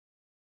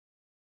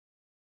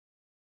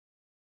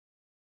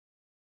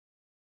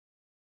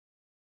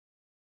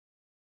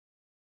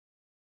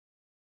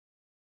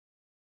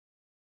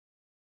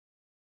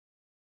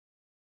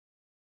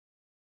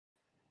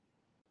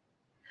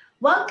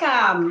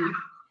Welcome.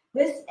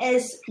 This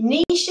is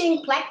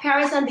Niching Black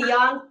Paris and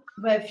Beyond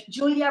with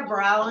Julia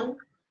Browne.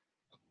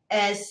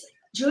 As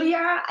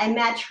Julia, I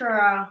met her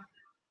a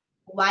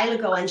while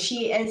ago, and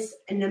she is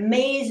an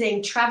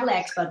amazing travel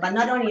expert. But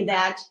not only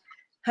that,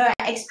 her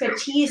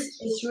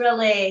expertise is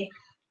really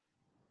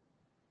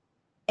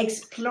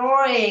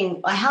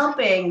exploring or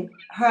helping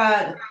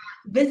her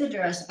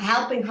visitors,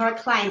 helping her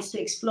clients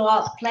to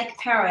explore Black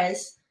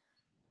Paris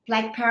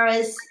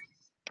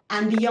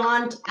and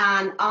beyond,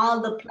 and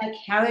all the Black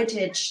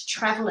heritage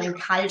travel and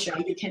culture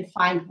you can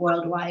find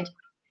worldwide.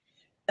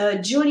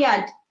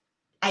 Julia,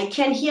 I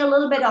can hear a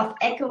little bit of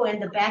echo in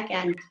the back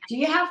end. Do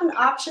you have an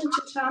option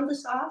to turn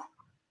this off?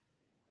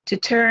 To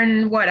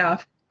turn what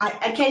off?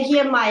 I can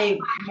hear my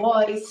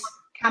voice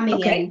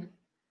coming in.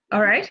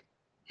 All right.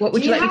 What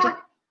would you like me to?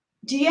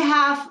 Do you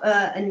have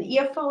an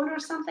earphone or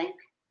something?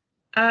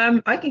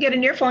 I can get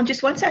an earphone.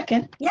 Just 1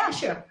 second. Yeah,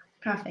 sure.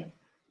 Perfect.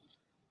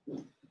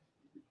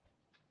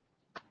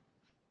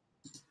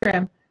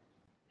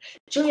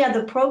 Julia,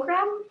 the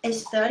program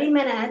is 30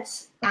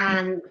 minutes,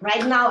 and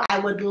right now I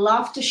would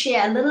love to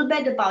share a little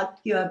bit about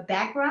your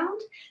background.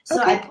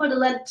 So I put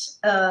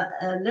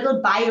a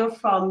little bio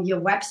from your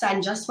website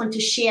and just want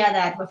to share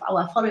that with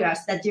our followers,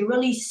 that they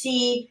really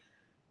see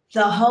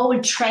the whole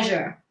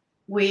treasure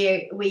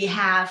we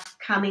have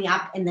coming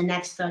up in the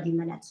next 30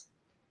 minutes.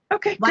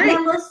 Okay, great.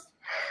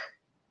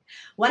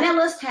 One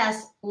analyst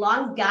has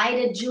long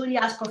guided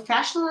Julia's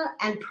professional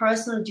and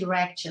personal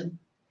direction.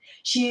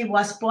 She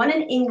was born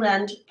in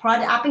England,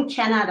 brought up in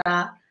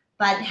Canada,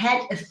 but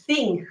had a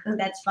thing,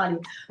 that's funny,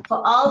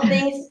 for all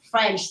things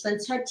French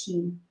since her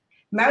teen.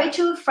 Married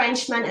to a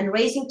Frenchman and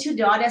raising 2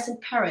 daughters in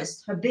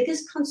Paris, her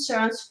biggest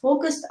concerns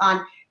focused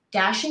on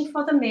dashing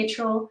for the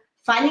metro,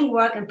 finding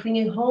work, and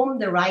bringing home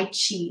the right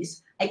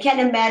cheese. I can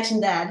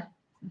imagine that,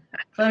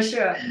 for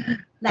sure.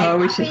 Like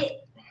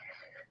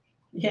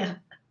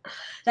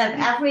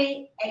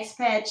every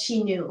expat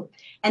she knew.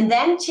 And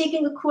then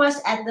taking a course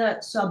at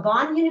the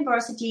Sorbonne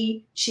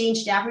University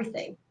changed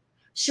everything.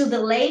 Through the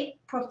late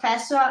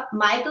Professor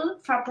Michael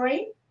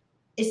Fabre,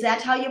 is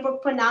that how you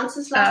pronounce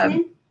his last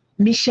name?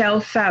 Michel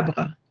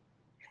Fabre.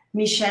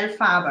 Michel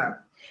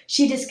Fabre.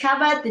 She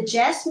discovered the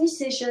jazz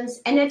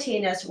musicians,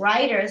 entertainers,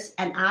 writers,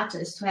 and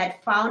artists who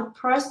had found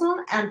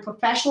personal and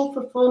professional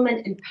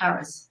fulfillment in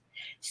Paris.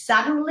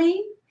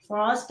 Suddenly,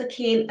 France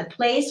became a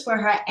place where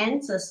her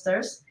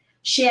ancestors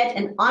shared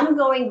an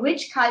ongoing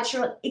rich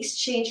cultural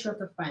exchange with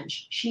the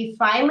French. She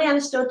finally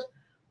understood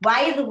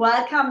why the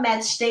welcome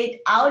mat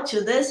stayed out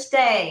to this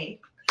day.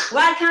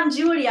 Welcome,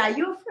 Julia.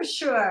 You're for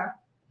sure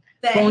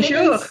the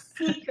hidden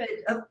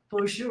secret of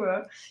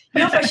bonjour.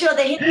 You're for sure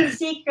the hidden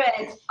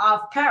secret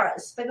of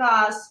Paris,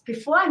 because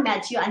before I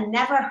met you, I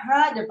never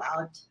heard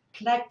about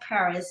Black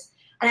Paris,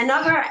 and I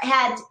never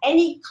had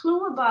any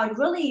clue about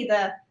really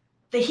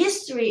the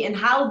history and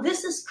how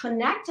this is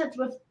connected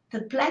with the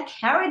Black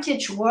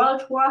heritage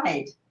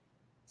worldwide.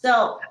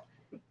 So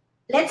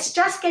let's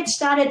just get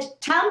started.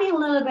 Tell me a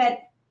little bit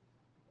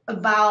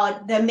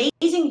about the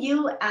amazing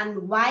you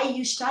and why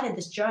you started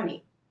this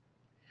journey.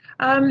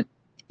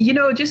 You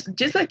know,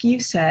 just like you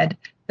said,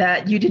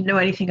 that you didn't know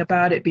anything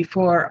about it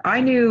before.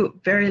 I knew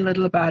very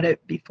little about it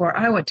before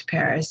I went to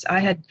Paris. I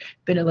had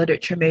been a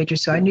literature major,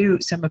 so I knew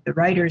some of the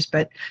writers,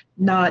 but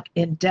not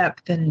in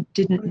depth, and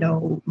didn't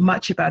know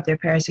much about their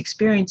Paris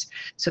experience.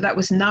 So that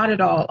was not at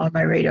all on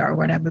my radar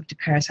when I moved to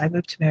Paris. I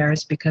moved to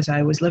Paris because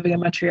I was living in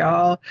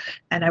Montreal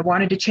and I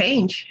wanted to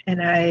change.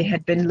 And I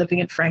had been living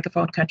in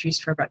Francophone countries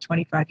for about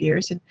 25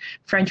 years, and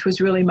French was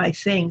really my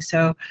thing.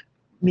 So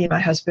me and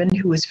my husband,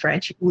 who was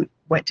French, we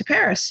went to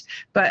Paris.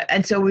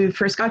 And so when we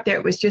first got there,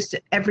 it was just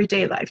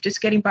everyday life, just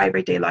getting by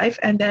everyday life.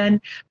 And then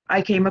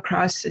I came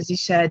across, as you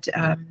said,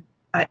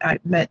 I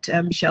met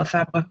Michel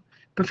Fabre,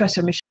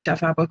 Professor Michel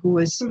Fabre, who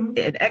was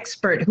an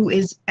expert, who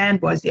is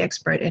and was the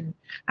expert in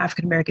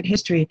African-American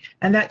history.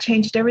 And that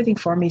changed everything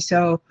for me.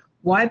 So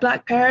why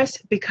Black Paris?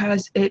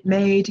 Because it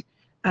made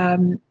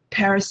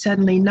Paris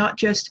suddenly not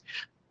just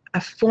a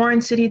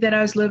foreign city that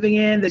I was living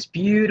in, this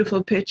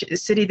beautiful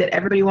city that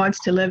everybody wants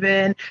to live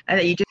in, and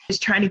that you're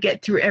just trying to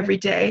get through every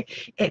day.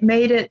 It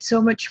made it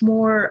so much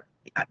more.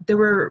 There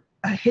were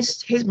my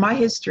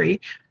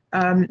history,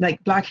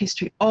 like Black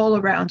history, all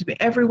around me,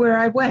 everywhere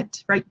I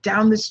went, right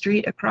down the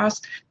street,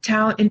 across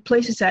town, in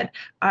places that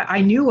I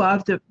knew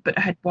of, but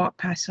I had walked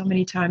past so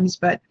many times,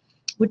 but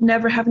would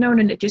never have known.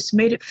 And it just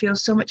made it feel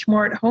so much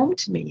more at home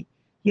to me.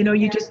 You know,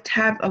 you just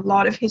have a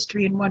lot of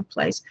history in one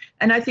place.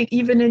 And I think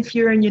even if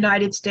you're in the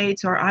United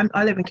States, or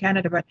I live in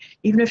Canada, but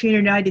even if you're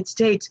in the United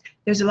States,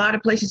 there's a lot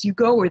of places you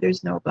go where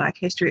there's no Black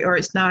history, or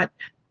it's not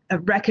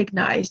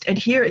recognized. And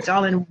here it's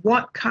all in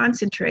one,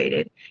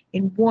 concentrated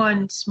in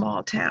one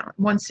small town,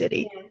 one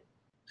city. Yeah.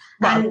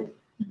 Wow.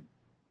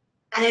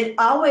 And it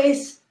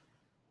always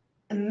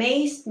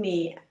amazed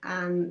me.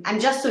 I'm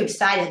just so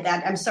excited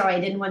that, I'm sorry, I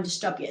didn't want to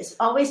stop you. It's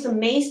always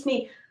amazed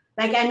me.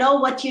 Like, I know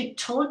what you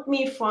told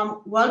me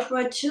from World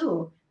War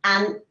II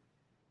and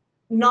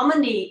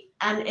Normandy,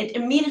 and it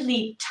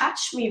immediately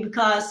touched me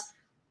because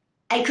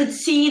I could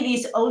see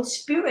these old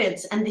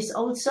spirits and these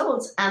old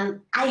souls, and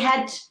I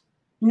had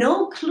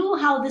no clue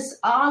how this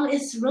all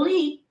is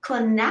really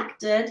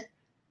connected.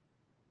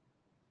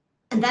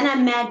 And then I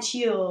met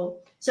you.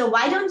 So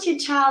why don't you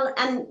tell,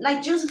 and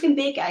like Josephine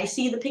Baker, I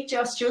see the picture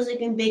of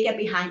Josephine Baker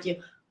behind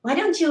you. Why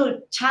don't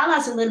you tell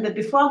us a little bit,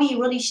 before we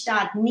really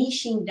start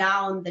niching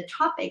down the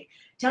topic,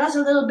 tell us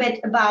a little bit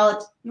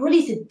about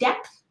really the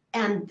depth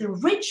and the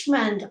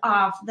enrichment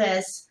of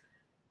this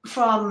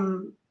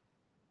from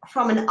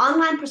an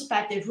online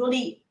perspective,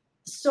 really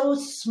so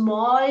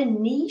small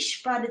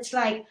niche, but it's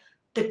like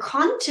the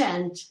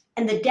content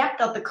and the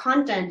depth of the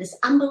content is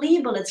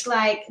unbelievable. It's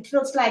like, it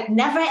feels like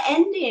never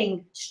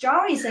ending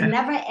stories and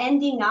never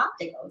ending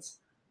articles.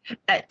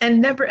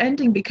 And never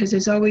ending, because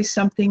there's always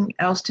something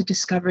else to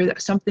discover,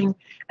 that something,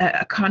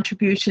 a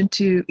contribution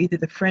to either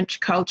the French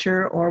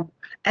culture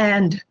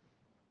and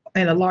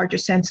in a larger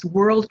sense,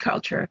 world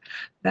culture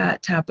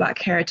that Black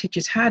heritage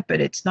has had,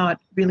 but it's not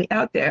really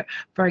out there.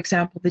 For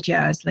example, the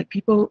jazz, like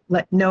people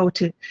know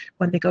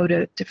when they go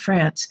to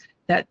France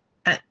that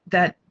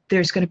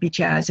there's going to be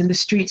jazz in the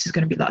streets. There's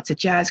going to be lots of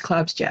jazz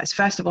clubs, jazz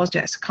festivals,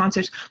 jazz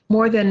concerts,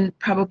 more than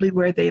probably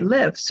where they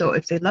live. So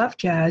if they love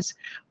jazz,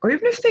 or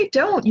even if they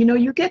don't,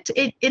 you get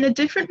to it in a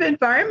different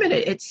environment.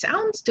 It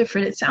sounds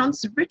different. It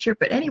sounds richer.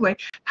 But anyway,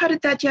 how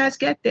did that jazz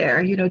get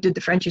there? Did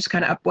the French just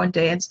kind of up one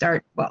day and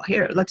start, well,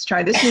 here, let's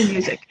try this new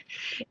music?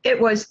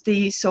 It was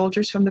the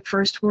soldiers from the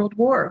First World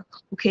War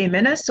who came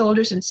in as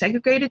soldiers in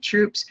segregated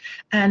troops,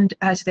 and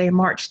as they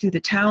marched through the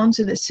towns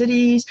and the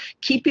cities,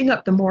 keeping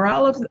up the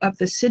morale of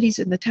the cities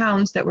and the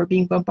towns that were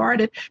being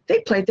bombarded, they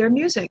played their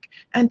music.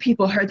 And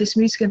people heard this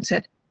music and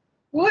said,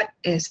 what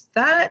is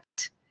that?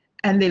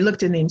 And they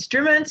looked in the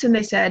instruments and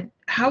they said,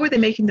 how are they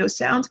making those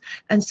sounds?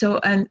 And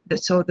so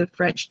the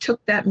French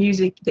took that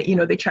music, that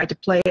they tried to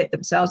play it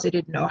themselves. They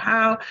didn't know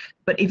how,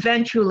 but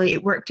eventually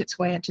it worked its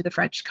way into the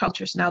French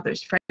culture. So now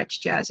there's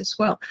French jazz as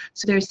well.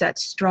 So there's that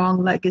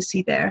strong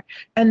legacy there.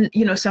 And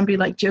somebody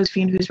like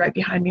Josephine, who's right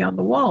behind me on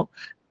the wall,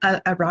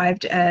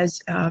 arrived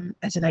as a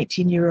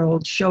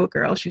 19-year-old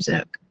showgirl. She was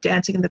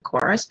dancing in the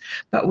chorus,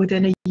 but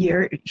within a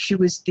year she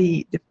was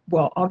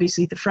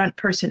obviously the front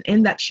person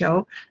in that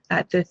show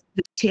at the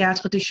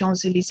Théâtre des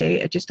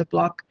Champs-Élysées, just a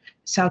block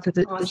south of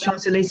the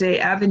Champs-Élysées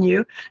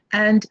Avenue,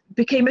 and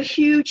became a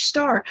huge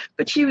star.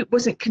 But she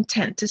wasn't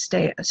content to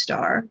stay a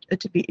star.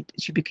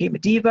 She became a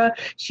diva.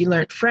 She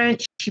learned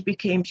French. She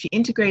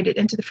integrated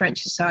into the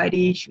French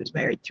society. She was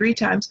married 3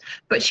 times,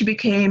 but she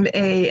became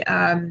a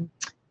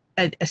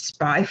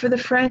spy for the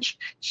French.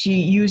 She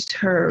used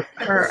her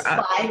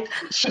spy.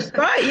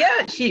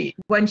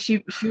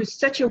 She was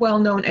such a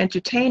well-known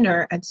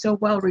entertainer and so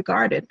well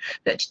regarded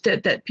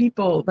that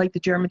people like the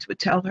Germans would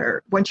tell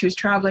her when she was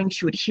traveling,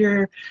 she would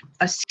hear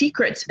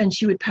secrets and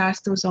she would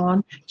pass those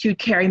on. She would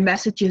carry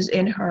messages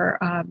in her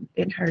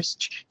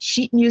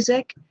sheet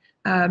music,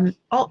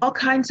 all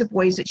kinds of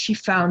ways that she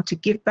found to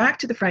give back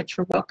to the French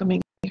for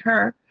welcoming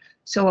her.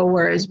 So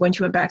whereas when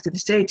she went back to the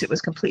States, it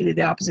was completely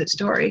the opposite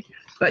story.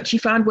 But she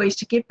found ways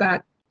to give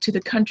back to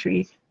the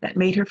country that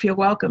made her feel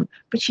welcome.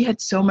 But she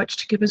had so much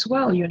to give as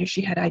well.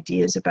 She had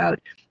ideas about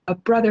a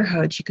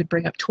brotherhood. She could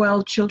bring up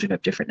 12 children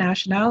of different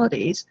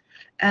nationalities,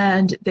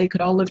 and they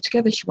could all live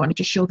together. She wanted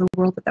to show the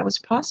world that was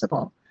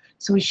possible.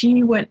 So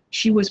she was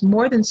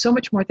so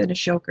much more than a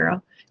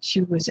showgirl.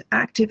 She was an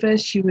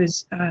activist. She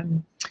was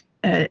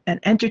an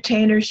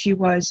entertainer. She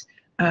was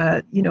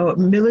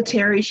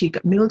military. She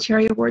got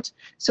military awards.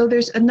 So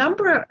there's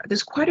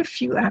quite a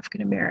few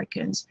African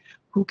Americans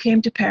who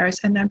came to Paris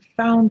and then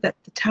found that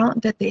the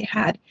talent that they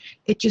had,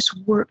 it just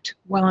worked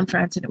well in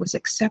France, and it was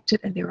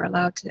accepted, and they were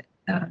allowed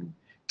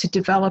to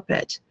develop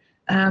it.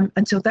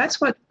 And so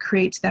that's what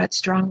creates that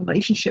strong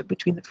relationship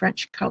between the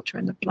French culture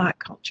and the Black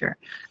culture.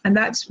 And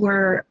that's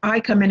where I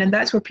come in, and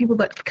that's where people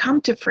that come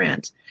to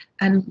France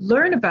and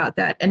learn about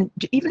that. And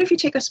even if you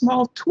take a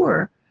small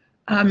tour,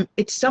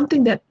 it's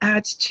something that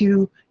adds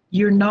to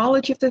your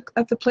knowledge of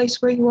the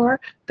place where you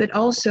are, but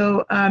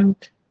also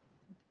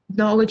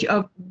knowledge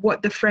of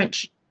what the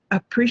French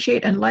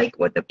appreciate and like,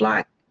 what the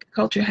Black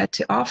culture had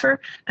to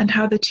offer, and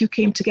how the two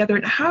came together,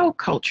 and how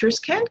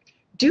cultures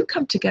do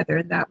come together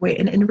in that way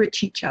and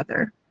enrich each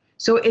other.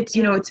 So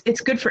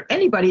it's good for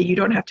anybody. You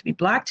don't have to be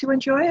Black to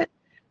enjoy it.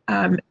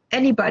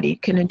 Anybody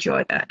can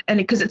enjoy that, and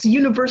because it's a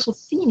universal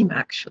theme,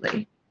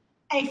 actually.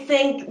 I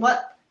think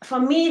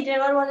for me, do you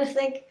know what I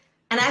think?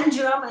 And I'm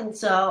German,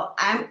 so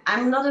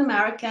I'm not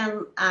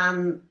American.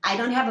 I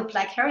don't have a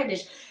Black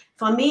heritage.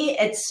 For me,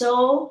 it's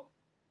so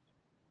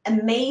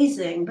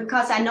amazing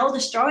because I know the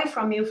story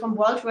from you from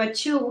World War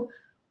II,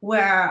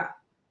 where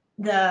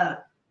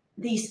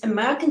these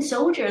American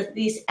soldiers,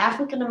 these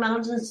African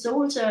American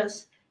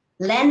soldiers,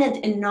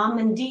 landed in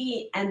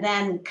Normandy and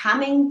then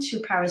coming to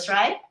Paris,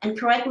 right? And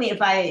correct me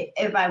if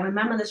I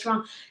remember this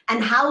wrong.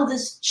 And how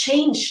this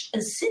changed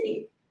a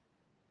city,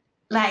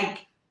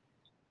 like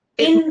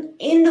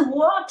in the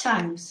war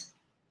times.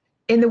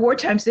 In the war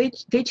times,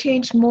 they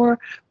changed more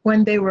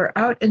when they were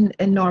out in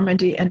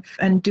Normandy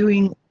and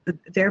doing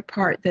their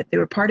part, that they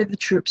were part of the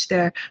troops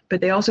there,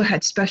 but they also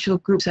had special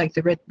groups like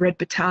the Red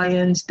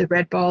Battalions, the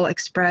Red Ball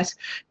Express.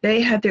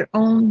 They had their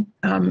own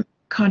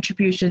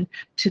contribution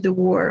to the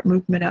war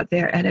movement out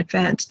there and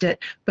advanced it.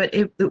 But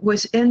it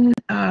was in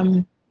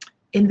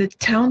the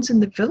towns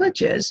and the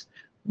villages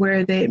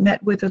where they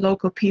met with the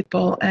local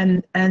people,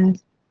 and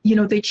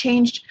they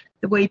changed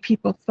the way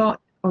people thought,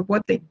 or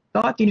what they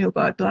thought you knew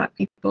about Black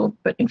people,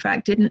 but in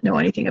fact didn't know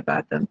anything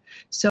about them.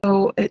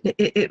 So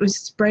it was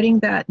spreading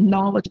that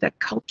knowledge, that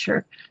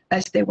culture,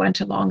 as they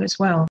went along as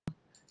well.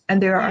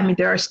 And there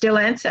are still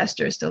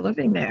ancestors still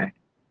living there.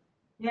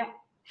 Yeah.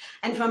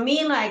 And for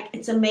me, like,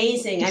 it's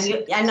amazing.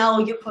 And I know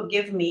you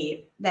forgive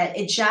me that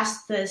it's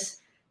just this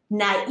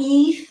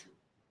naive,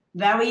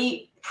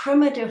 very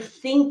primitive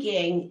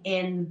thinking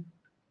in,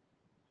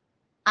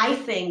 I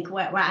think,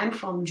 where I'm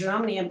from,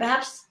 Germany, and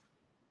perhaps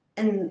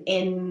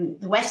in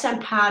the western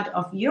part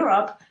of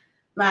Europe,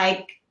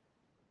 like,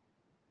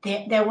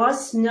 there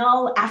was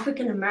no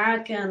African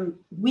American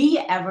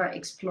we ever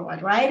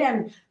explored, right?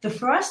 And the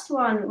first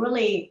one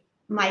really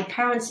my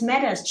parents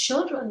met as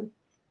children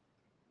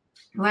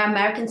were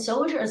American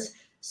soldiers.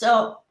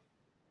 So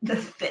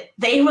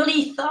they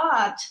really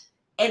thought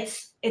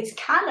it's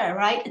color,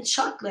 right? It's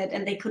chocolate,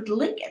 and they could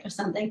lick it or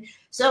something.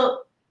 So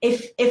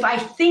if I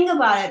think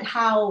about it,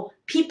 how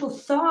people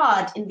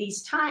thought in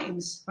these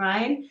times,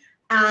 right?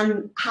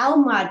 And how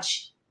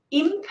much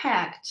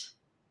impact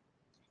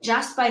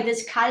just by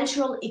this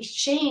cultural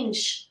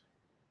exchange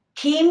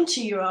came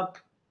to Europe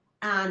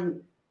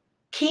and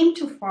came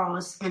to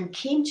France and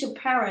came to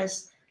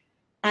Paris.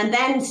 And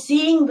then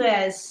seeing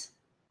this,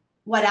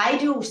 what I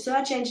do,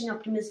 search engine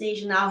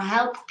optimization, now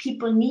help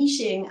people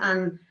niching,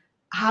 and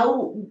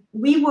how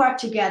we work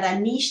together,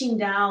 niching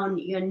down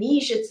your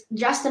niche. It's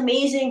just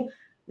amazing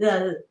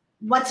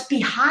what's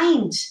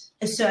behind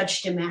a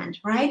search demand,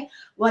 right?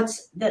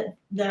 What's the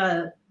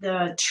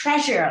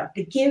treasure,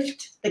 the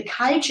gift, the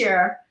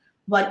culture,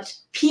 what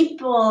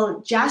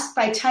people just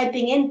by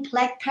typing in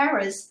Black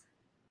Paris,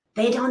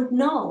 they don't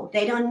know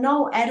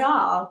at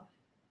all.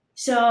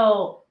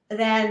 So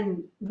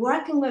then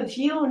working with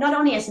you, not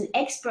only as an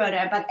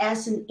expert, but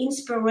as an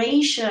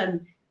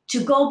inspiration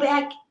to go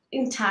back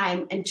in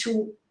time and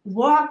to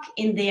walk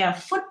in their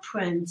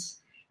footprints.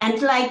 And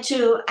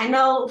I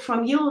know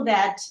from you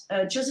that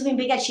Josephine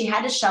Bigot, she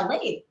had a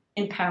chalet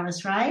in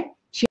Paris, right?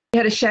 She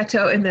had a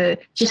chateau in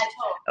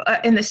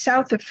the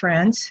south of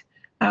France.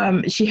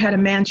 She had a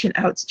mansion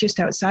just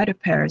outside of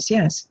Paris,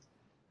 yes.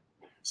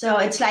 So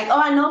it's like,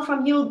 oh, I know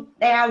from you,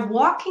 there are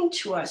walking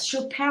tours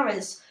through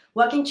Paris,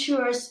 walking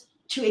tours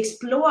to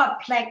explore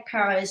Black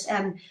Paris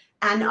and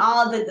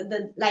all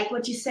the like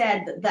what you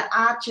said, the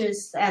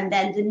artists and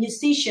then the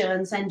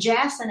musicians and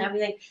jazz and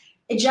everything.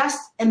 It just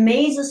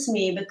amazes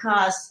me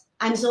because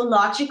I'm so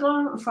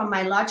logical from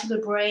my logical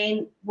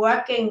brain,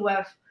 working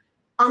with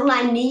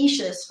online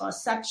niches for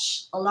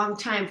such a long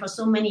time, for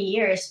so many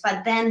years,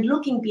 but then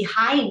looking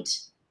behind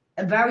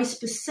a very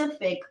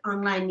specific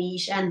online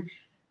niche. And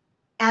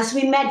as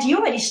we met, you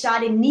already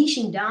started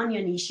niching down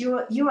your niche.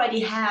 You already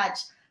had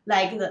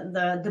like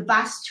the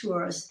bus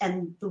tours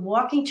and the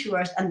walking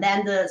tours, and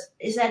then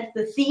is that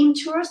the theme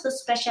tours, the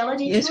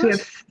specialty tours? Yes, we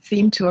have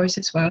theme tours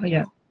as well,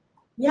 yeah.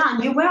 Yeah,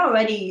 and you were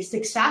already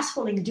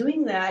successful in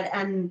doing that.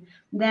 And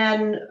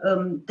then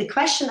the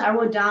question I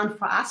wrote down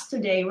for us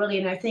today, really,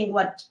 and I think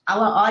what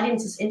our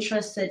audience is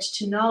interested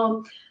to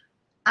know,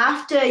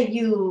 after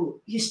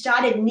you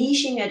started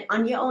niching it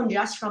on your own,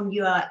 just from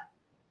your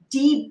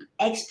deep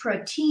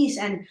expertise,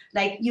 and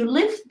like you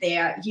live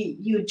there,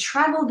 you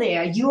travel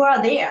there, you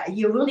are there,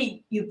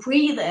 you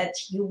breathe it,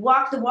 you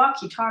walk the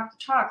walk, you talk the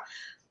talk.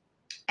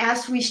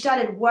 As we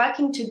started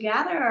working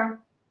together,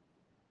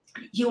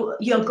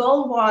 your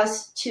goal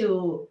was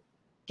to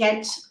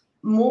get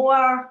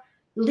more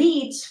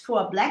leads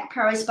for Black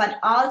Paris, but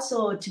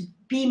also to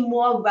be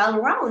more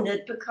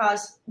well-rounded,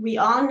 because we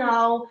all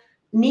know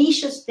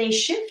niches, they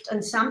shift,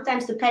 and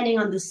sometimes depending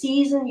on the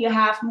season you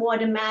have more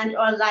demand,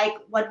 or like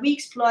what we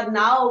explored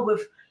now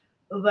with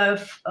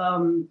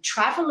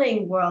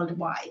traveling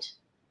worldwide,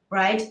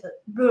 right?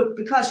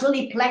 Because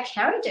really Black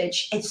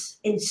heritage, it's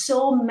in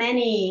so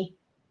many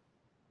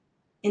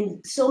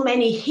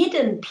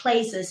hidden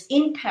places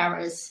in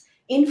Paris,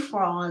 in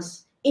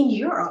France, in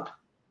Europe,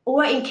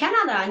 or in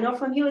Canada. I know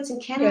from you it's in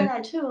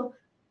Canada too.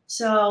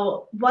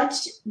 So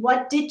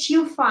what did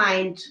you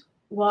find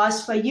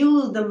was for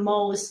you the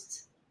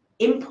most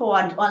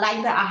important, or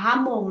like the aha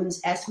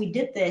moments as we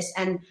did this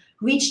and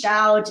reached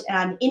out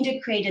and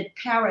integrated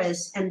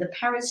Paris and the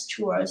Paris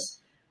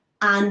tours,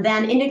 and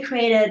then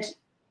integrated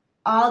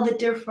all the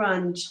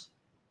different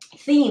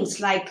themes,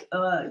 like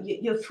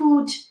your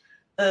food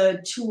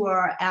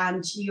tour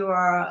and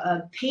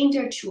your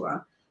painter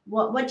tour?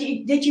 What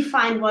did you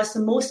find was the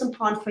most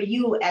important for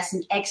you as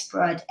an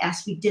expert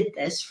as we did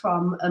this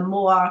from a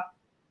more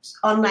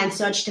online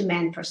search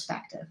demand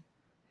perspective?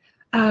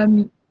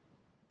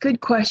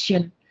 Good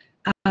question.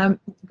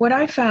 What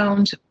I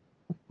found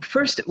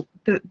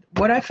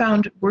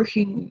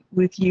working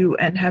with you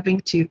and having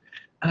to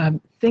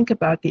think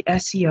about the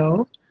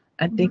SEO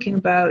and thinking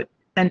about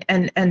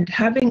and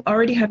having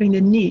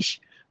the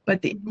niche,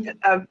 but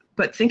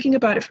but thinking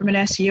about it from an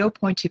SEO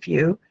point of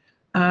view,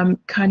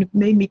 kind of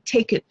made me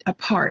take it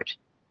apart.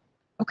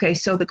 Okay,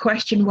 so the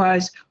question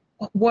was,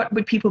 what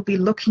would people be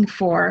looking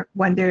for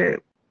when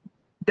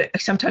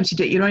sometimes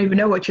you don't even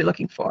know what you're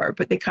looking for,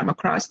 but they come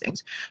across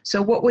things.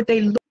 So what would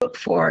they look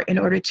for in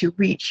order to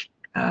reach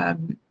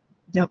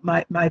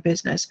my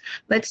business?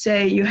 Let's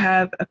say you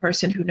have a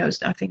person who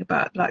knows nothing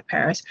about Black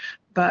Paris,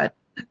 but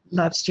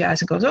loves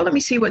jazz and goes, oh, let me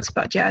see what's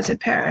about jazz in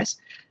Paris.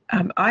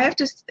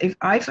 If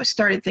I've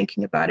started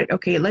thinking about it,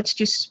 okay, let's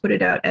just put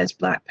it out as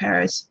Black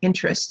Paris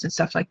interests and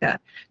stuff like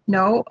that.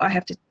 No, I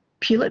have to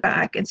peel it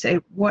back and say,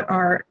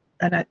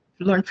 and I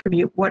learned from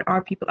you, what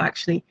are people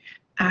actually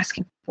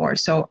asking for?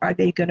 So are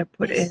they going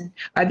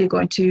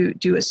to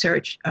do a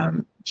search,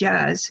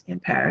 jazz in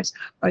Paris?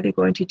 Are they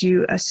going to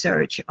do a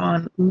search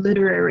on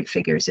literary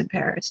figures in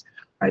Paris?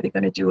 Are they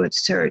going to do a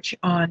search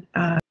on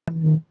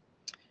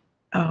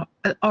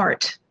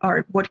art?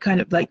 What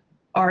kind of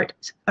art,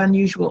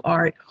 unusual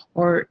art,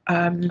 or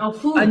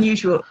food.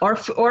 Unusual, or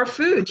food,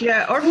 food,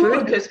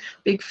 because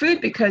big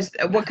food, because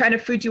what kind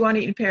of food do you want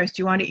to eat in Paris?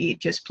 Do you want to eat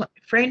just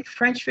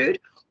French food,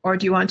 or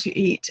do you want to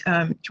eat, do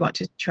you want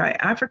to try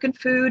African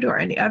food or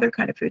any other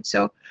kind of food?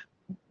 So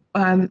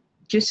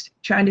just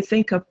trying to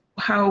think of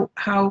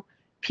how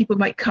people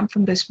might come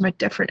from this from a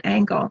different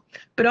angle.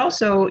 But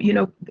also,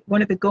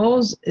 one of the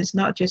goals is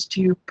not just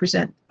to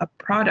present a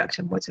product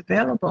and what's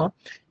available,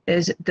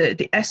 is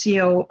the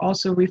SEO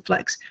also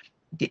reflects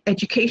the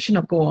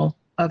educational goal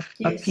of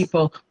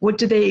people. What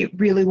do they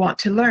really want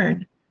to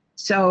learn?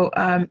 So,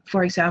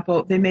 for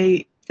example, they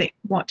may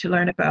want to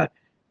learn about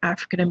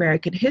African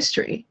American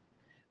history,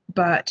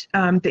 but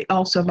they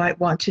also might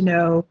want to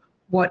know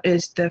what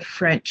is the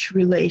French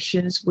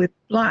relations with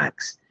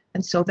Blacks.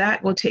 And so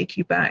that will take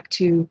you back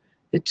to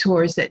the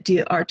tours that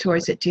deal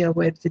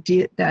with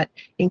that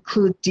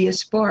include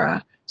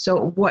diaspora.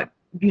 So what,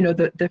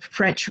 the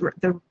French,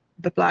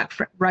 the Black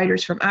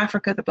writers from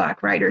Africa, the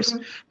Black writers,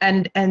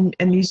 and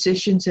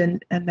musicians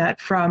and that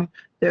from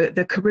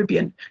the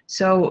Caribbean.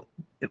 So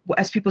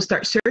as people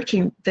start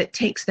searching, that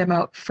takes them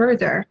out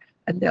further,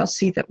 and they'll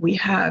see that we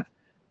have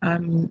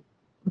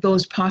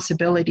those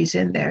possibilities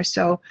in there.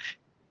 So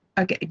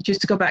again,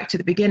 just to go back to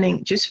the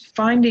beginning, just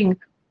finding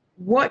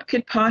what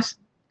could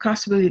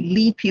possibly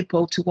lead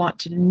people to want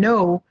to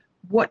know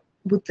what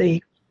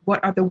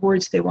are the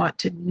words they want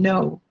to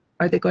know.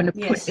 Are they going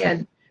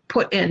to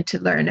put in to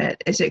learn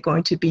it? Is it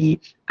going to be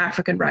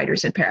African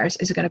writers in Paris?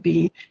 Is it going to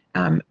be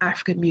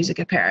African music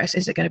in Paris?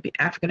 Is it going to be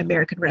African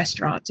American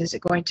restaurants? Is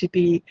it going to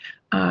be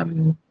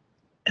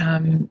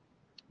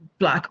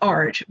Black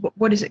art?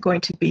 What is it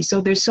going to be? So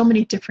there's so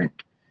many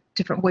different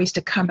ways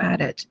to come at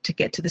it to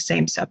get to the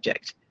same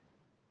subject.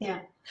 Yeah,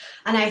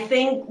 and I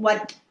think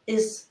what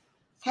is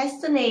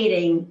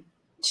fascinating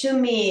to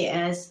me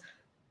is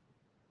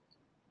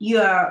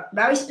your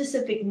very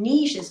specific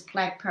niche is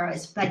Black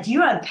Paris, but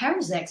you're a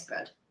Paris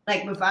expert,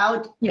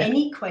 without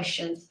any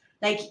questions.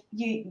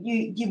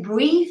 You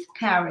breathe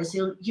Paris,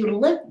 you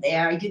live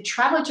there, you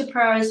travel to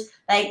Paris.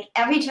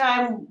 Every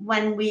time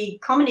when we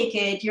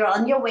communicate, you're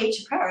on your way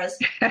to Paris,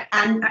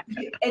 and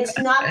it's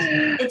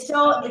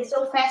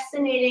so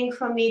fascinating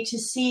for me to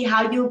see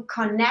how you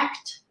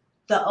connect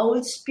the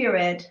old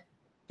spirit,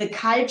 the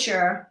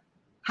culture,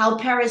 how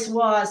Paris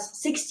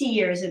was 60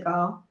 years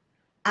ago,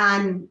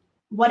 and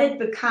what it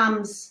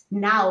becomes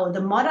now, the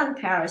modern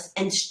Paris,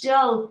 and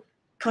still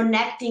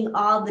connecting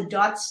all the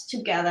dots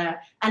together.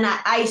 And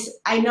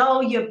I know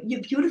your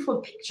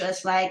beautiful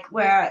pictures,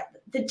 where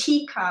the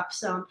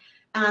teacups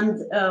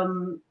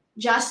and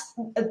just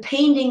a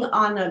painting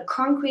on a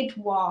concrete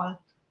wall.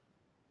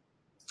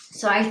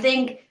 So I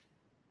think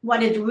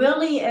what it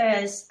really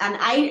is, and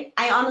I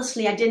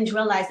honestly, I didn't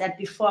realize that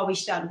before we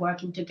started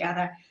working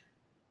together,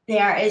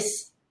 there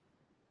is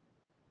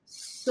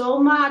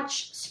so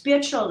much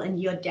spiritual in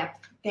your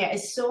depth. There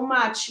is so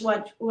much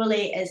what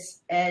really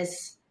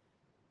is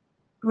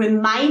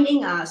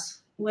reminding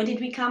us, where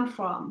did we come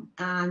from?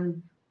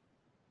 And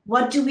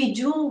what do we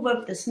do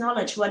with this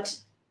knowledge?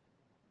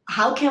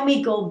 How can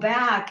we go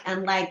back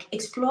and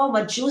explore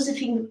what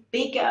Josephine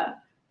Baker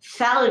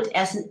felt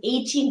as an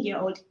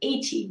 18-year-old,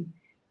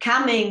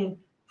 coming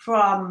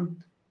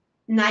from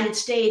United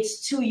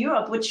States to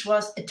Europe, which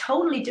was a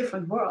totally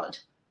different world.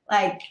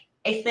 I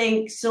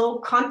think so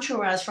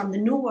contrast from the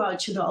new world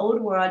to the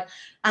old world.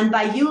 And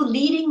by you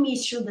leading me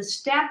through the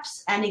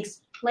steps and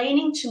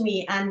explaining to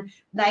me, and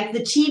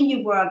the team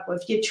you work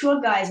with, your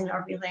tour guides and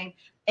everything,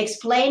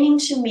 explaining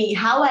to me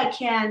how I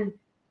can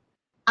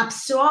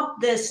absorb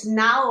this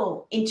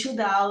now in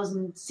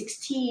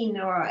 2016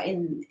 or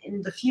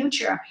in the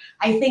future,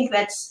 I think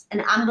that's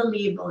an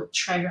unbelievable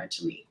treasure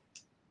to me.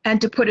 And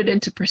to put it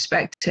into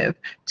perspective,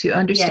 to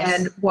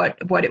understand what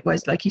it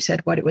was, like you said,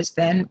 what it was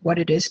then, what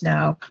it is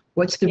now,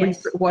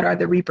 what are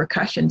the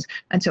repercussions.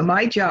 And so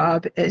my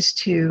job is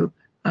to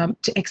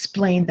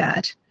explain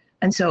that.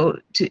 And so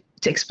to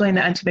explain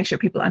that and to make sure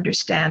people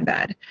understand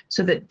that,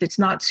 so that it's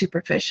not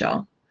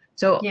superficial.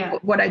 So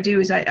what I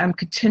do is I'm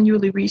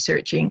continually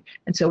researching.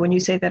 And so when you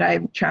say that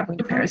I'm traveling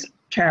to Paris,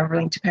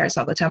 traveling to Paris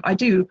all the time. I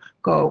do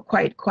go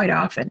quite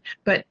often,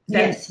 but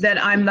then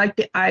I'm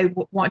like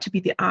want to be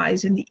the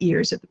eyes and the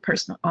ears of the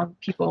person on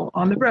people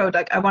on the road.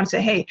 Like I want to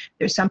say, hey,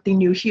 there's something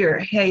new here.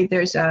 Hey,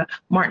 there's a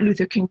Martin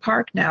Luther King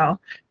Park now.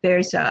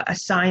 There's a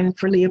sign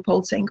for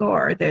Leopold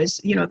Senghor.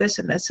 There's this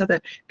and this, so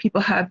that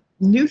people have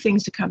new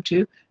things to come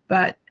to.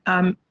 But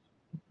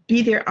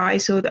be their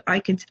eyes so that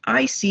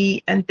I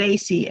see and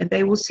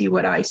they will see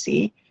what I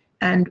see,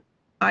 and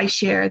I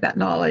share that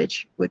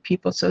knowledge with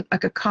people, so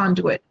like a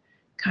conduit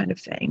kind of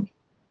thing.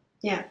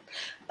 Yeah.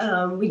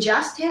 We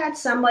just had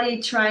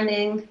somebody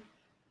training.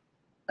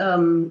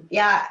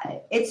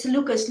 It's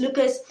Lucas.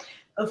 Lucas,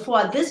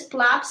 for this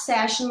blab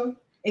session,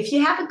 if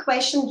you have a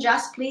question,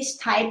 just please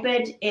type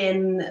it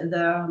in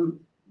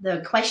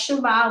the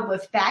question bar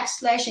with /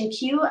 and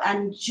Q,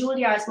 and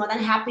Julia is more than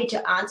happy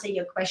to answer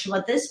your question.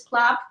 But this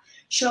blab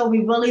show, we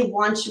really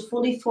want to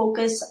fully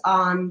focus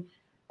on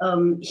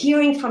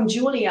hearing from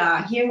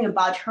Julia, hearing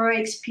about her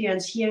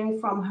experience, hearing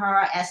from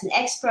her as an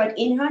expert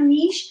in her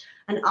niche,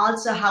 and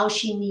also how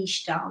she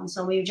niched down.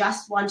 So we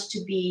just want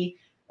to be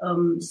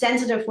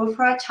sensitive with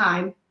her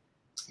time.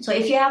 So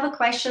if you have a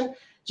question,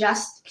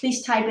 just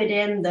please type it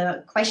in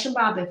the question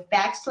bar with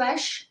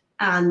 /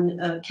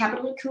 and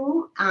capital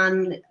Q,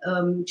 and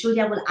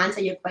Julia will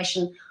answer your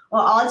question. Or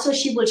also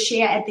she will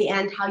share at the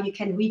end how you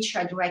can reach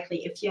her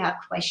directly if you have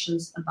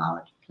questions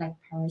about Black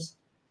Paris.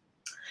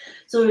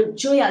 So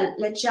Julia,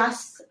 let's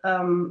just,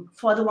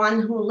 for the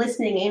one who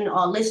listening in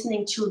or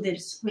listening to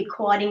this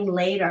recording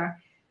later,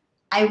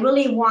 I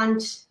really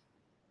want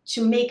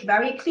to make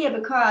very clear,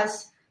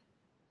 because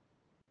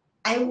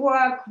I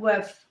work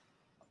with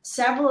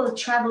several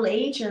travel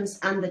agents,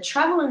 and the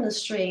travel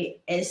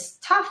industry is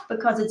tough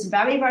because it's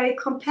very, very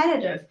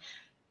competitive.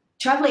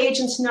 Travel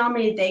agents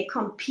normally, they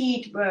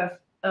compete with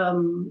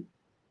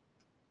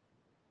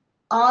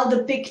all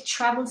the big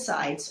travel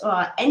sites,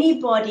 or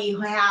anybody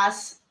who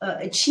has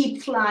a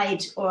cheap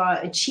flight or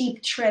a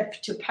cheap trip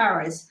to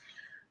Paris.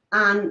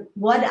 And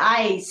what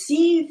I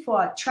see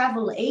for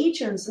travel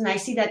agents, and I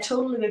see that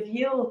totally with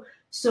you,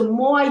 so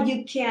more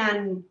you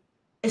can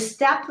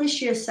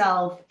establish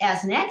yourself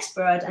as an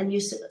expert, and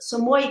so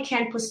more you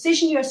can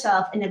position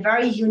yourself in a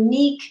very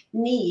unique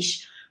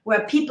niche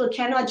where people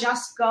cannot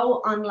just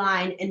go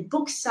online and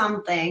book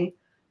something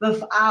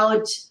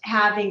without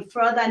having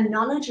further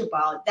knowledge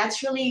about.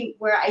 That's really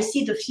where I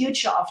see the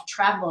future of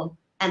travel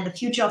and the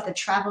future of the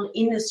travel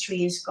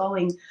industry is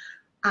going.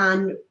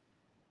 And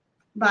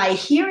by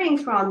hearing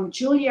from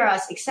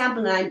Julia's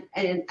example,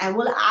 and I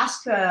will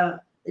ask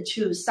her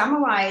to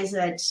summarize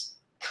it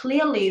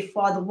clearly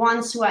for the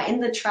ones who are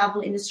in the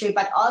travel industry,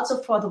 but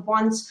also for the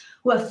ones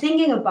who are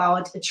thinking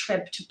about a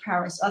trip to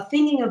Paris, or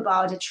thinking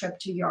about a trip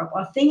to Europe,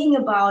 or thinking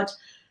about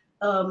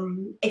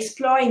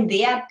exploring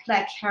their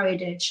Black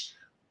heritage,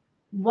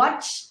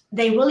 what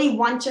they really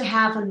want to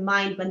have in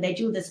mind when they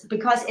do this,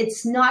 because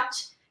it's not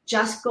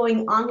just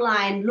going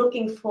online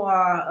looking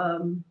for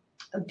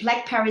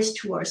Black Paris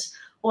tours,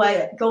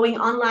 or going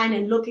online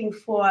and looking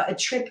for a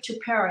trip to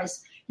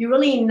Paris. You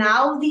really,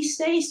 now these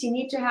days, you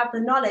need to have the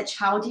knowledge.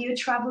 How do you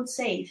travel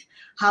safe?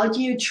 How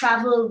do you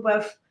travel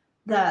with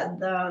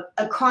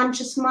a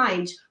conscious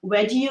mind?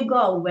 Where do you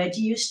go? Where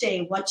do you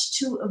stay? What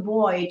to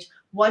avoid?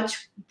 What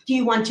do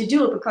you want to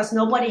do? Because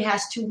nobody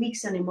has 2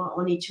 weeks anymore,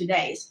 only 2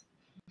 days.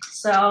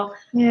 So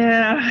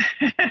yeah,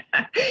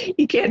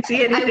 you can't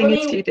see anything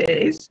in 2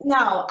 days.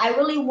 No, I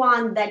really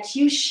want that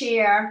you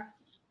share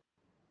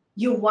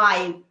your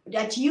why,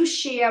 that you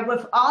share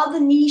with all the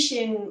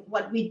niching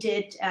what we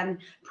did, and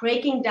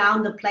breaking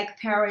down the Black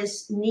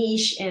Paris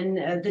niche in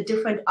the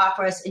different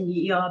offers in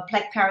your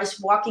Black Paris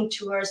walking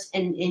tours,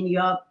 and in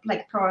your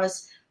Black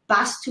Paris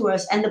bus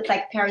tours, and the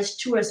Black Paris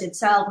tours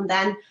itself, and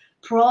then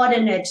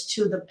broaden it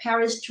to the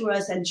Paris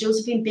tours and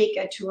Josephine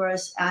Baker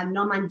tours and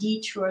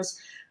Normandy tours.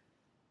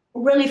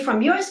 Really,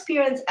 from your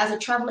experience as a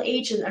travel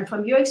agent, and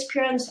from your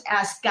experience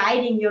as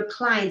guiding your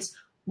clients,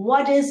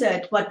 what is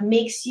it, what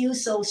makes you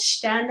so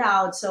stand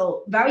out,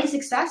 so very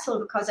successful?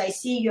 Because I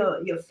see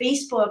your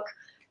Facebook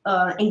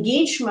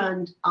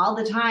engagement all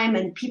the time,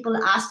 and people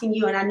asking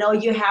you, and I know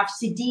you have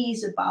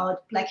CDs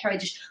about Black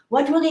heritage.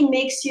 What really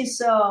makes you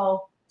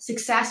so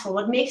successful?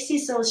 What makes you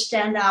so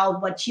stand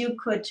out? What you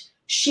could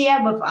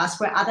share with us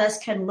where others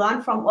can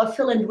learn from or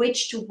feel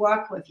enriched to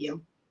work with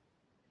you?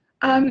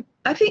 I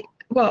think,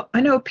 well,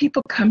 I know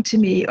people come to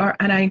me,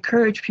 and I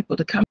encourage people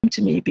to come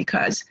to me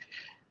because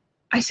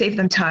I save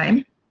them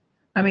time.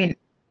 I mean,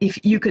 if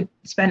you could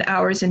spend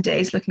hours and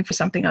days looking for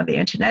something on the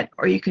internet,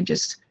 or you can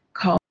just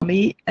call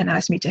me and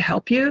ask me to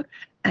help you,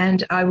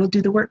 and I will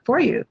do the work for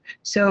you.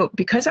 So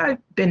because I've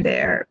been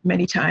there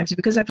many times,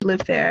 because I've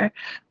lived there,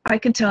 I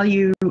can tell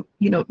you,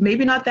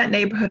 maybe not that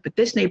neighborhood, but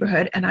this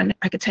neighborhood, and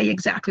I can tell you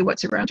exactly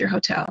what's around your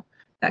hotel,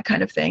 that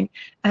kind of thing.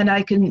 And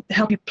I can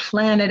help you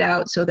plan it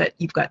out so that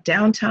you've got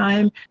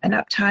downtime and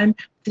uptime.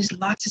 There's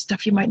lots of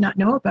stuff you might not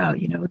know about.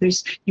 You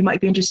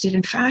might be interested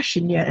in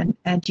fashion yet,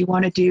 and you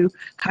want to do,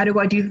 how do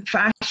I do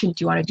fashion? Do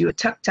you want to do a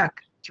tuk-tuk?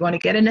 Do you want to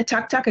get in a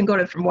tuk-tuk and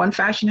go from one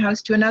fashion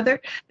house to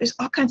another? There's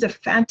all kinds of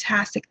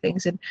fantastic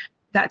things. And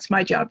that's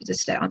my job, is to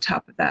stay on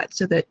top of that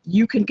so that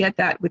you can get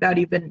that without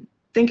even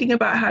thinking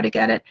about how to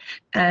get it.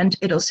 And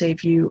it'll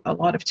save you a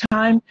lot of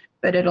time,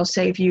 but it'll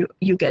save you,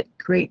 you get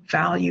great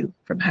value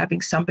from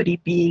having somebody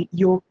be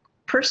your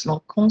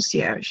personal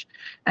concierge.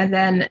 And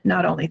then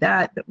not only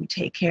that, but we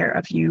take care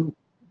of you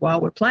while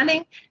we're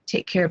planning,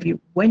 take care of you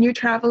when you're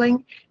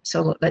traveling.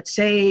 So let's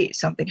say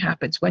something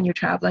happens when you're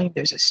traveling,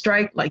 there's a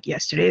strike, like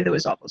yesterday, there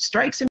was all those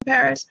strikes in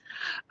Paris.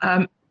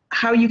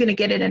 How are you going to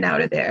get in and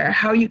out of there?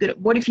 How are you going to,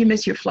 what if you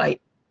miss your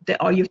flight?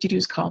 All you have to do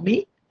is call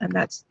me, and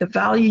that's the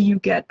value you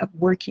get of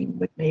working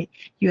with me.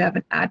 You have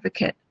an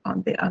advocate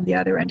on the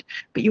other end,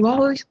 but you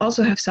always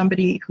also have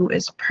somebody who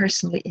is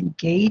personally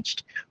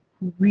engaged,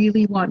 who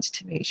really wants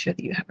to make sure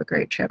that you have a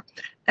great trip.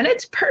 And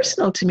it's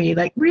personal to me,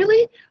 like,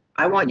 really,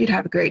 I want you to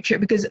have a great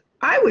trip because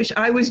I wish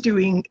I was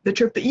doing the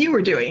trip that you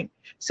were doing.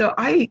 So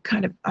I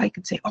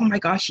could say, oh my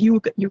gosh, you're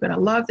going to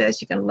love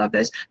this. You're going to love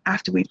this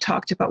after we've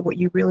talked about what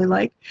you really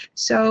like.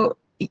 So,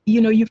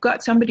 you know, you've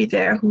got somebody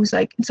there who's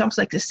like, it's almost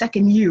like the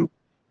second you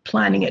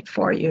planning it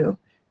for you.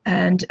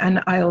 And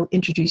I'll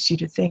introduce you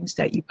to things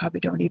that you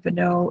probably don't even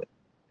know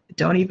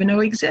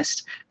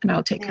exist. And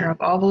I'll take care of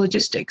all the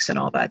logistics and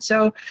all that.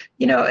 So,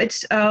 you know,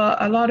 it's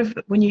a lot of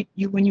when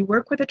you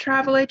work with a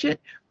travel agent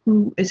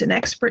who is an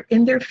expert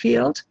in their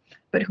field,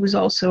 but who's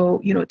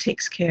also, you know,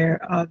 takes care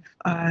of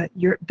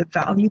the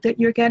value that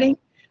you're getting.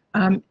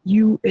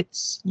 You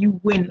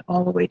win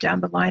all the way down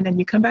the line, and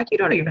you come back. You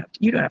don't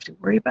have to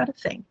worry about a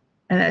thing,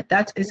 and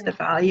that is the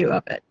value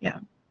of it. Yeah.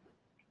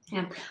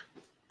 Yeah.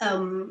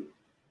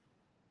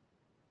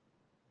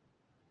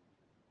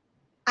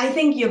 I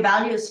think your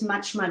value is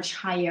much, much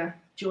higher,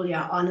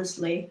 Julia,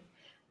 honestly,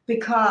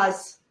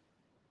 because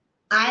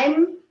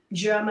I'm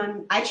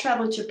German. I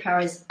traveled to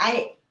Paris.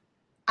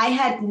 I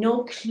had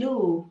no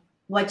clue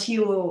what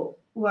you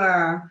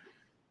were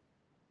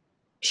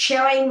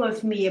sharing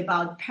with me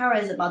about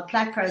Paris, about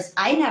Black Paris.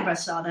 I never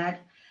saw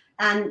that.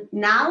 And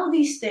now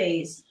these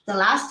days, the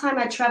last time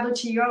I traveled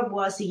to Europe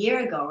was a year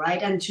ago,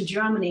 right? And to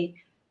Germany.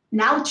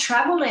 Now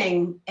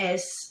traveling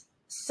is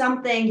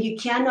something you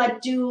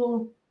cannot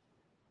do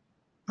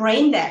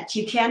brain dead.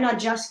 You cannot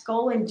just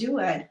go and do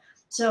it.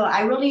 So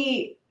I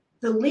really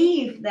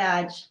believe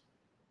that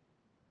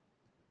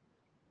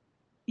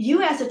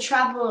you as a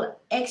travel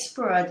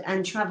expert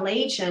and travel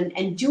agent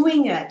and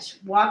doing it,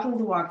 walking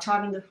the walk,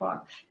 talking the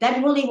talk,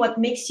 that really what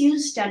makes you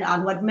stand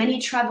out, what many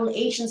travel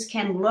agents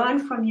can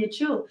learn from you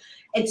too.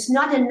 It's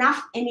not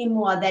enough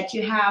anymore that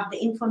you have the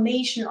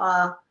information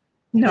or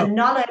the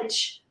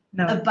knowledge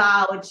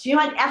about, you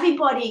know,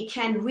 everybody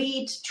can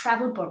read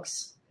travel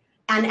books,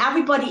 and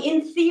everybody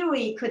in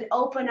theory could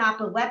open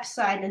up a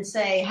website and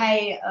say,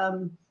 hey,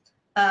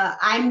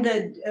 I'm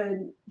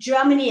the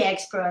Germany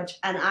expert,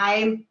 and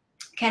I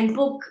can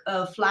book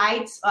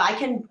flights, or I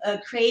can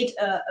create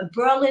a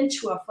Berlin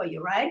tour for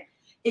you, right?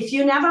 If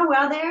you never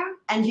were there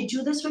and you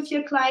do this with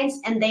your clients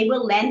and they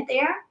will land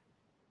there,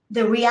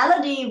 the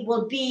reality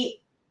will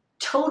be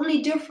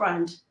totally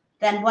different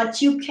than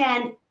what you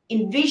can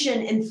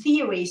envision in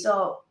theory.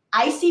 So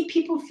I see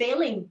people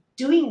failing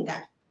doing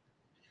that.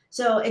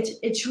 So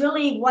it's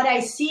really what I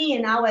see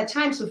in our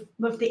times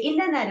with the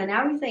internet and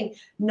everything,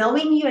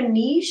 knowing your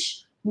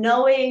niche,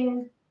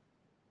 knowing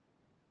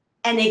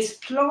and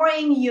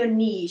exploring your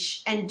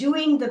niche and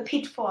doing the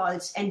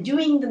pitfalls and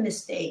doing the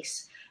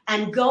mistakes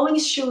and going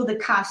through the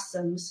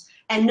customs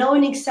and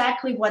knowing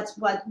exactly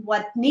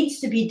what needs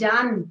to be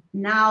done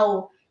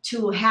now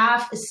to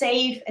have a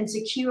safe and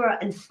secure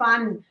and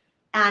fun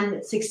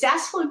and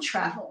successful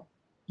travel.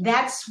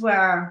 That's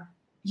where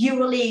you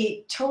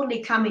really totally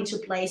come into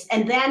place.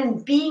 And then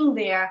being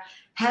there,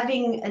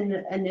 having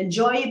an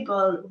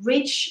enjoyable,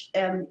 rich,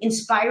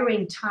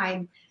 inspiring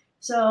time.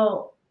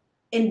 So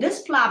in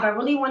this blab, I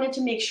really wanted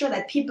to make sure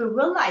that people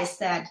realize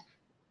that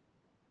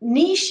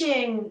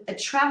niching a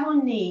travel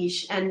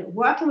niche and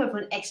working with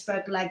an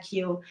expert like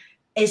you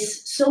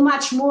is so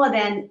much more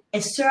than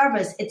a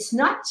service. It's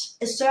not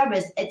a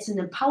service, it's an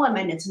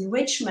empowerment, it's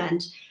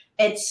enrichment,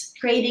 it's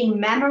creating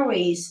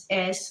memories,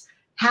 it's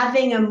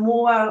having a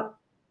more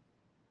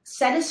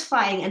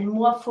satisfying and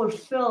more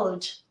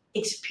fulfilled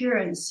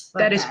experience.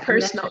 That is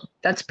personal.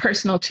 That's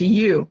personal to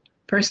you.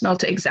 Personal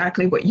to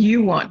exactly what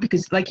you want,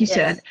 because like you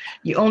said,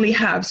 you only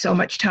have so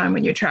much time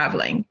when you're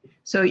traveling.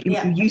 So you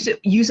use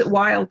it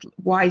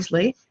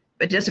wisely,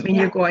 but it doesn't mean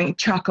you're going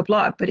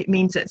chock-a-block, but it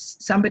means that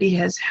somebody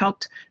has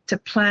helped to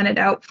plan it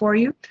out for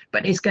you,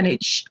 but it's going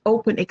to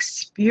open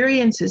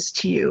experiences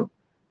to you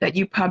that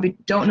you probably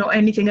don't know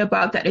anything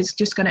about, that is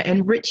just going to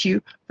enrich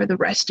you for the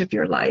rest of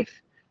your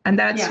life. And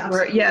that's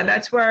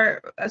that's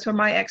where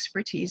my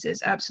expertise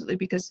is, absolutely,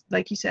 because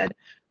like you said,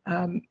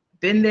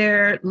 been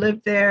there,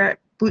 lived there,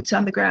 boots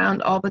on the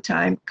ground all the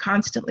time,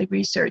 constantly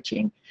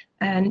researching.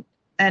 And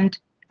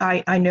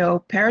I know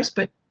Paris,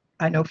 but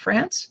I know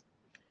France.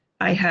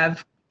 I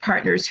have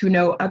partners who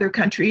know other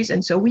countries,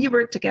 and so we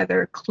work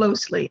together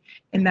closely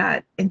in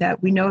that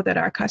we know that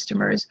our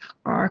customers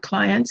or our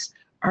clients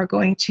are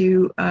going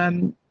to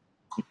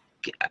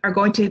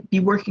be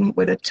working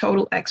with a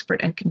total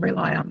expert and can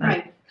rely on that.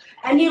 Right.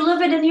 And you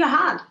live it in your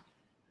heart.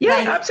 Yeah,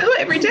 Like,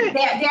 absolutely, every day.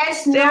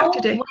 There's Day no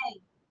after day.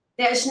 way.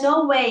 There's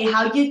no way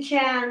how you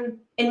can,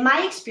 in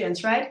my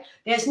experience, right?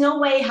 There's no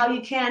way how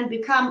you can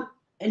become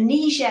a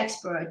niche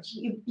expert.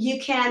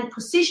 You can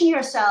position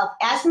yourself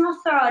as an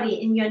authority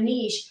in your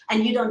niche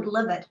and you don't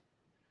live it.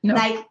 No.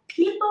 Like,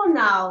 people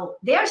now,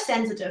 they're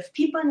sensitive.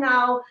 People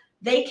now,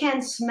 they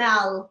can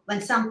smell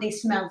when something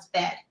smells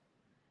bad.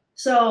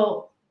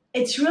 So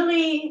it's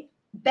really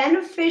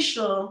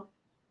beneficial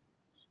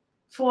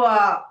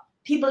for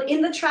people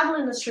in the travel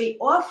industry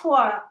or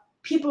for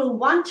people who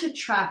want to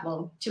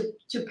travel to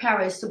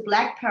Paris, to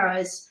Black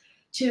Paris,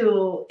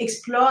 to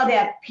explore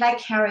their Black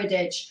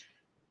heritage,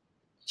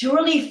 to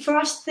really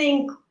first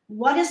think,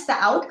 what is the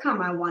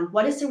outcome I want?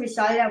 What is the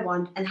result I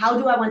want? And how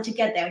do I want to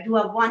get there? Do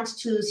I want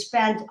to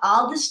spend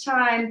all this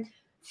time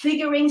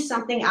figuring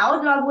something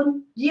out? Do I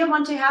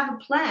want to have a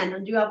plan?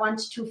 And do I want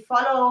to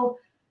follow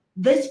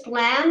this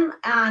plan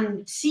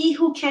and see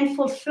who can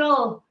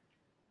fulfill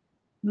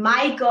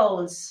my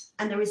goals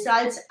and the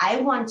results I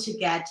want to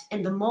get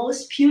in the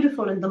most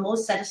beautiful and the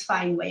most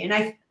satisfying way?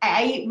 And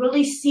I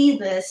really see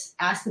this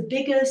as the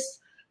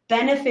biggest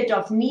benefit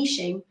of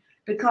niching,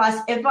 because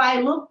if I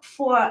look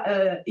for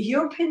a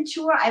European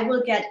tour, I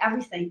will get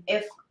everything.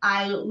 If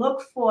I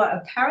look for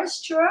a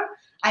Paris tour,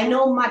 I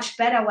know much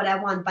better what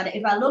I want. But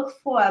if I look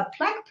for a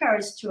Black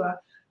Paris tour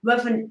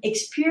with an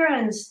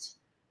experienced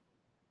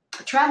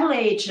travel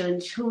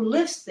agent who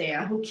lives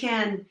there, who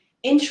can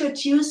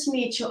introduce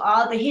me to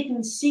all the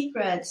hidden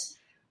secrets,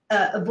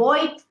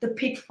 avoid the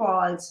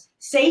pitfalls,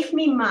 save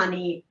me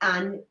money,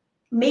 and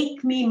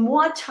make me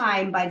more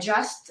time by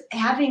just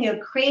having a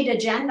great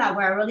agenda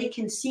where I really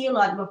can see a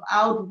lot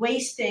without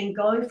wasting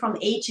going from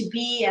A to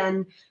B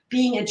and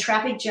being in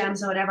traffic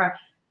jams or whatever.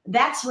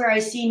 That's where I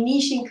see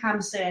niching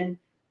comes in,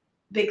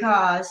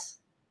 because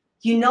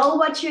you know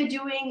what you're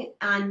doing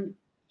and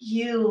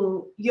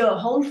your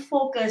whole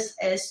focus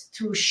is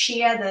to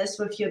share this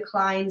with your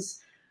clients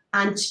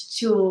and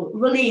to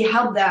really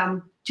help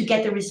them to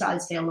get the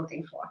results they're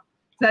looking for.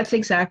 That's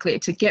exactly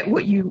it, to get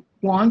what you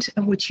want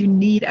and what you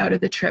need out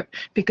of the trip,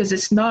 because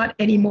it's not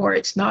anymore.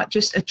 It's not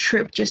just a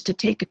trip just to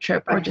take a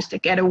trip or just to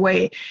get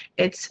away.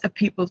 It's a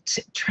people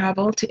to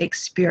travel, to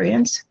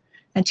experience,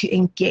 and to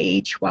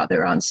engage while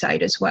they're on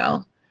site as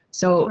well.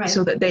 So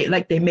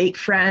that they make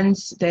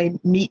friends, they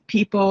meet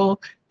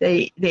people,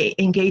 they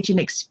engage in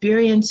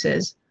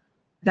experiences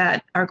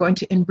that are going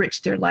to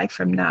enrich their life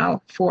from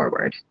now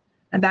forward.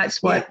 And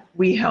that's what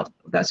we help.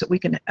 That's what we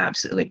can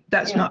absolutely,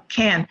 that's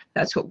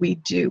what we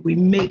do. We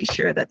make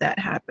sure that that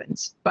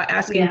happens by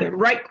asking the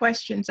right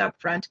questions up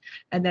front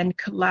and then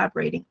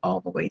collaborating all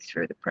the way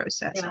through the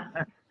process.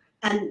 Yeah.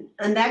 And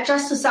that,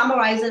 just to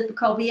summarize it,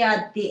 because we are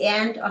at the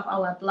end of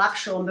our blog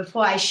show, and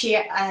before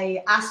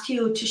I asked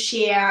you to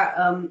share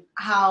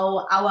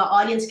how our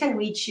audience can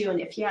reach you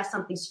and if you have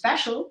something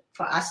special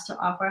for us to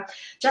offer.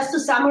 Just to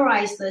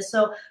summarize this,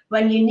 so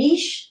when you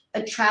niche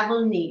a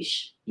travel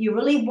niche, you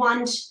really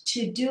want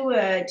to do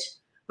it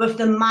with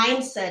the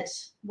mindset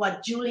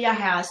what Julia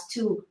has,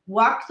 to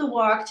walk the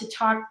walk, to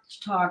talk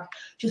the talk,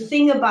 to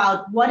think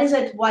about what is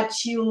it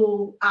what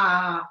you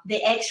are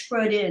the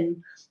expert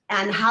in,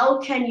 and how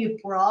can you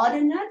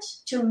broaden it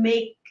to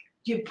make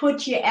you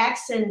put your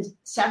eggs in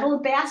several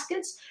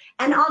baskets,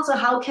 and also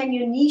how can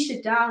you niche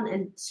it down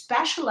and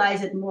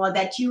specialize it more,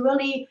 that you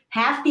really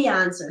have the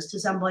answers to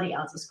somebody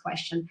else's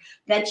question,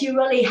 that you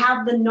really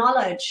have the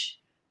knowledge,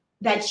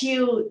 that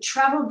you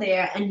travel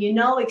there and you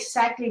know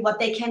exactly what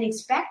they can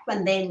expect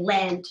when they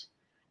land,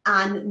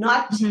 and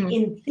not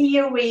in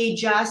theory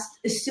just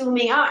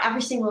assuming, oh,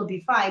 everything will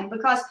be fine.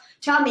 Because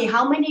tell me,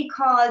 how many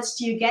calls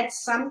do you get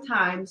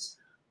sometimes,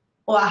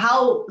 or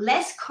how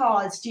less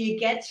calls do you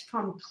get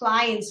from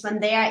clients when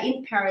they are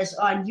in Paris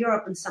or in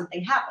Europe and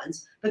something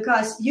happens?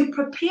 Because you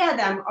prepare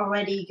them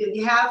already.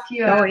 You have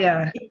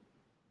your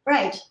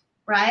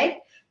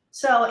right.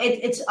 So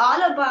it's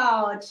all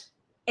about,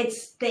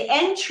 it's the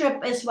end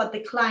trip is what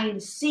the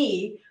clients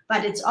see,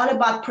 but it's all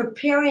about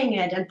preparing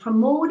it and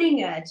promoting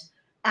it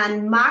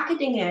and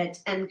marketing it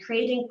and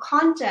creating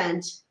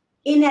content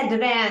in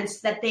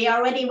advance, that they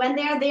already, when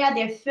they're there,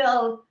 they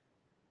feel,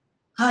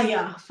 oh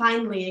yeah,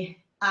 finally,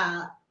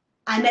 I'm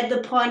at the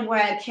point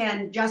where I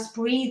can just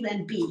breathe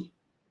and be.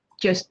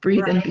 Just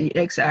breathe and be,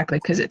 exactly,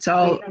 because it's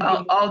all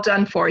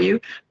done for you,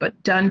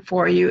 but done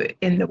for you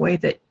in the way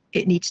that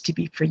it needs to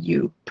be for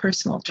you.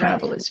 Personal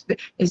travel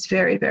is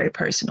very, very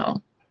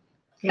personal.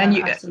 Yeah, and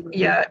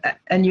absolutely.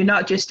 And you're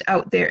not just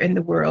out there in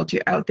the world,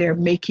 you're out there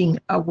making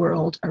a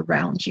world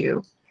around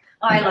you.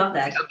 Oh, I love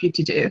that. Help you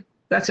to do.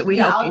 That's what we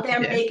help you to do.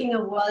 Out there making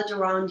a world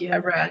around you.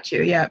 Around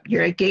you, yeah.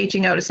 You're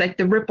engaging out. It's like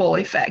the ripple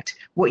effect.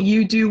 What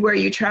you do where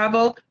you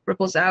travel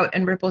ripples out,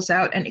 and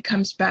it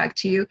comes back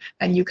to you,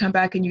 and you come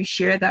back and you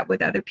share that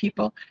with other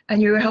people,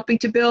 and you're helping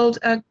to build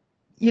a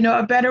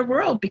better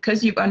world,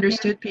 because you've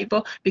understood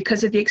people,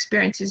 because of the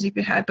experiences you've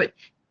had, but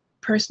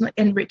personally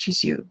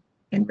enriches you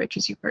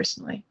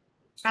personally.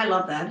 I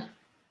love that.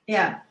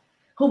 Yeah.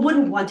 Who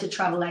wouldn't want to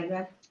travel like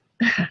that?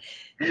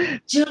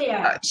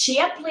 Julia,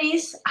 share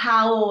please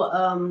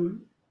how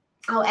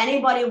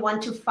anybody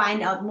want to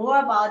find out more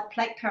about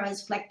Black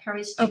Paris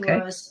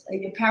tours,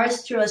 your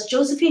Paris tours,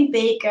 Josephine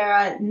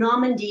Baker,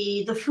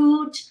 Normandy, the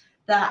food,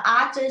 the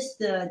artists,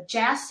 the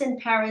jazz in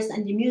Paris,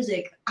 and the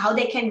music, how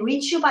they can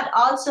reach you, but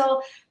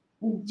also,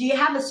 do you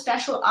have a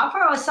special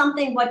offer or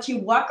something what you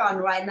work on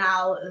right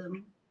now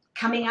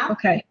coming up?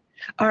 Okay.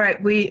 All right.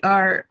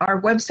 Our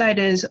website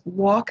is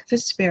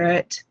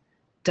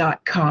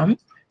walkthespirit.com.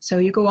 So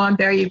you go on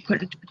there, you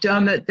put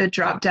down the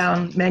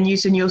drop-down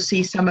menus, and you'll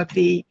see some of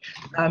the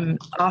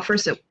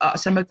offers,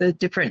 some of the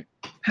different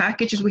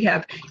packages. We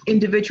have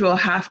individual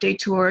half-day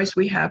tours.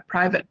 We have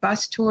private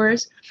bus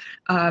tours.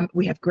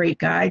 We have great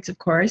guides, of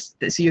course,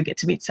 so you get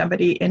to meet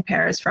somebody in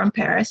Paris from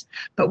Paris.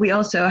 But we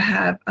also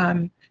have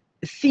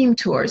theme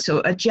tours, so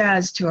a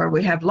jazz tour.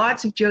 We have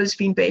lots of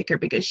Josephine Baker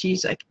because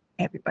she's like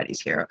everybody's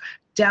hero.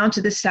 Down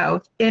to the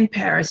south, in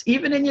Paris,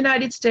 even in the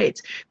United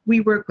States. We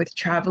work with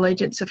travel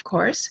agents, of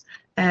course.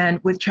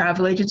 And with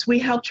travel agents, we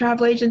help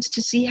travel agents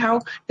to see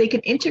how they can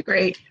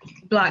integrate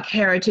Black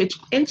heritage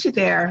into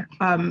their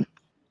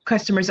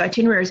customers'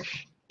 itineraries.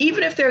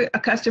 Even if their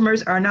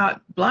customers are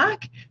not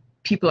Black,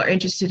 people are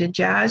interested in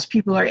jazz,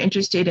 people are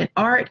interested in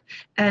art,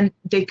 and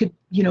they could,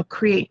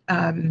 create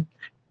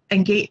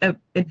engage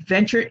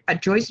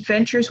joint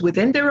ventures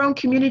within their own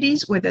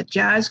communities with a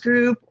jazz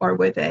group or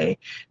with a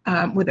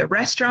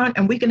restaurant,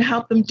 and we can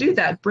help them do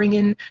that, bring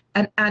in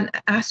an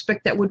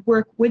aspect that would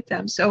work with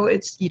them. So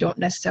you don't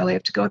necessarily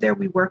have to go there.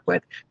 We work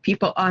with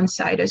people on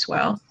site as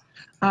well.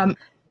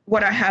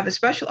 What I have a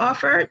special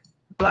offer,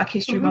 Black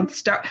History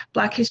Month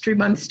Black History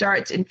Month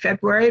starts in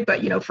February,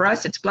 but for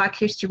us it's Black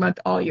History Month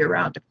all year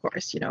round, of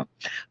course,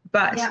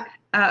 But yeah.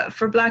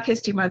 For Black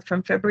History Month,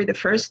 from February the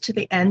 1st to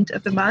the end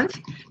of the month,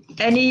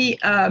 any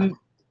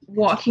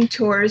walking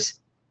tours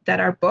that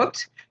are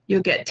booked,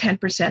 you'll get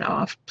 10%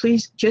 off.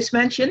 Please just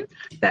mention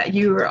that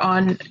you are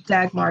on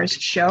Dagmar's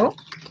show,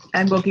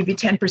 and we'll give you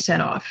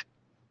 10% off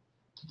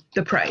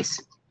the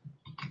price.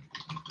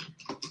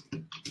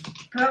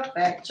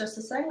 Perfect. Just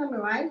a second, let me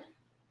write.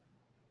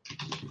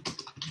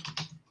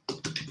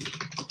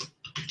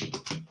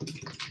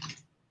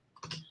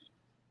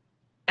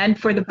 And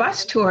for the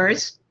bus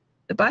tours,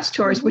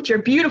 which are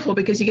beautiful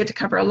because you get to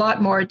cover a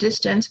lot more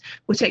distance,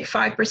 we'll take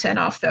 5%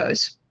 off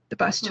those, the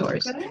bus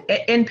tours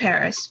in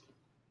Paris.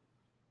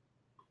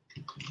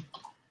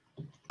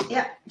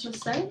 Yeah,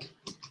 just saying.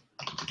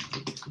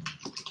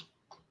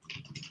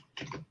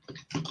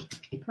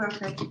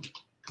 Perfect.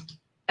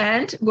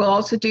 And we'll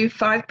also do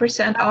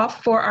 5%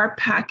 off for our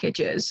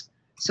packages.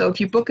 So if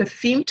you book a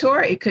theme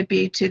tour, it could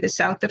be to the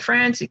south of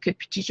France, it could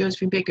be to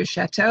Josephine Baker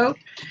Chateau,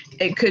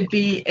 it could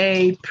be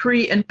a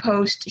pre and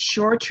post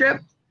shore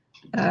trip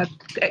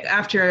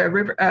after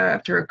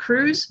a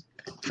cruise,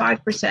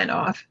 5%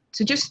 off.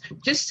 So just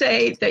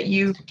say that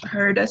you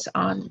heard us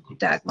on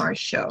Dagmar's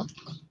show.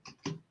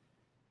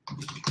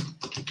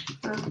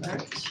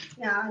 Perfect.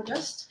 Yeah, I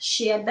just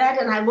shared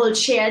that, and I will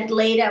share it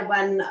later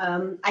when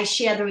I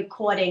share the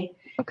recording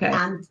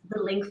and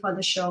the link for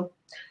the show.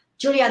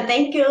 Julia,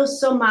 thank you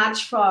so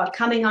much for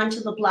coming on to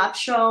the Blab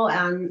Show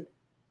and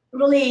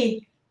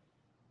really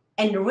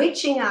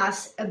enriching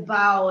us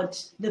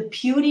about the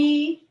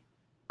beauty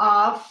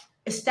of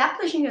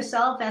establishing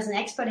yourself as an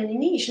expert in a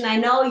niche. And I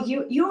know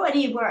you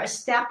already were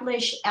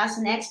established as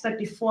an expert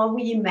before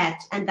we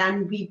met, and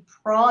then we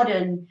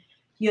broadened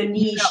your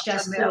niche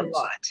just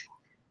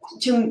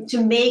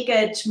to make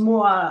it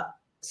more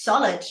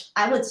solid,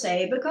 I would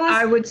say,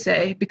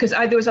 because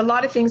there was a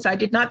lot of things I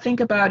did not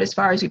think about as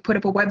far as you put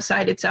up a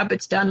website, it's up,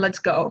 it's done, let's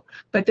go.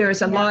 But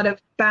there's a lot of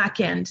back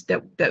end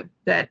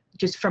that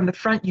just from the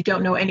front you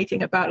don't know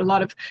anything about. A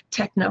lot of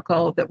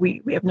technical that we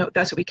have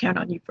that's what we count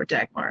on you for,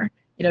 Dagmar.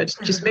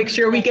 Just make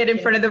sure we get in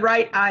front of the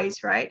right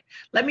eyes, right?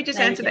 Let me just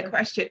answer that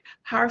question.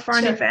 How far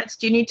in advance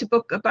do you need to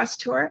book a bus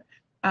tour?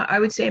 I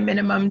would say a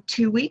minimum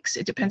 2 weeks.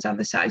 It depends on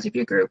the size of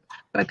your group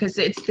because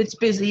it's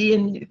busy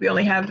and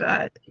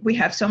we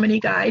have so many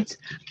guides.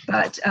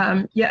 But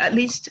at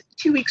least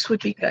 2 weeks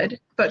would be good.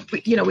 But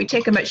we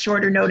take them at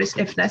shorter notice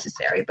if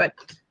necessary. But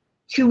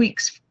 2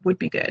 weeks would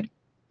be good,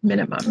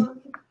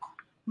 minimum.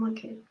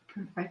 Okay,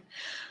 perfect.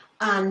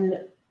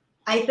 And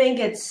I think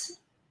it's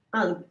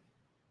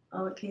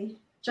okay.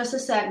 Just a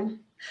second.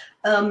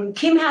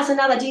 Kim has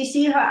another. Do you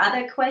see her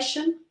other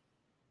question?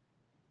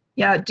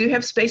 Yeah, do you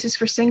have spaces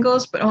for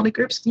singles, but only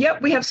groups?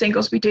 Yep, we have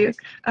singles, we do.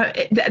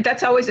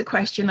 That's always a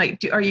question, like,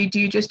 do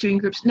you just doing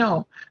groups?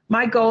 No,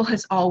 my goal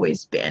has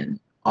always been,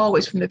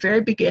 from the very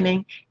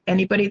beginning,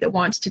 anybody that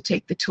wants to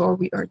take the tour,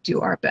 we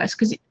do our best.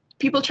 Because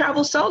people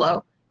travel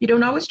solo. You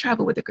don't always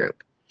travel with a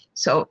group.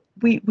 So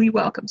we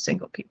welcome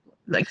single people,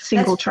 like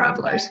single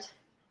travelers. Perfect.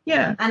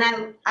 Yeah.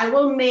 And I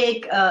will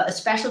make a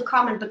special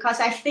comment because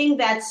I think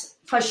that's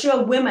for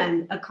sure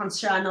women are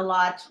concerned a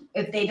lot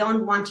if they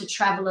don't want to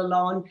travel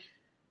alone.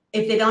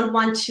 If they don't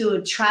want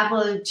to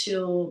travel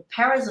to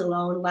Paris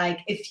alone,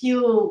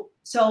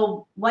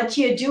 so what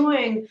you're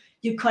doing,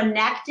 you're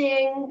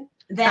connecting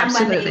them.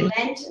 Absolutely. When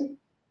they land.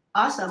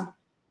 Awesome.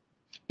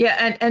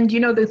 Yeah, and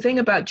the thing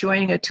about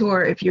joining a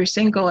tour, if you're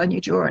single and you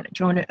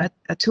join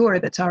a tour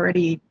that's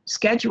already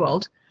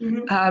scheduled,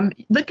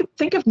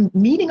 Think of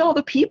meeting all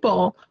the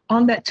people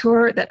on that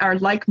tour that are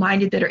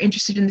like-minded, that are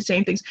interested in the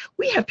same things.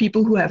 We have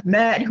people who have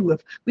met,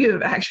 we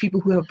have actually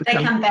people who have become.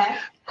 They come back.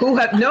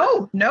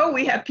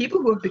 We have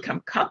people who have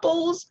become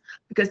couples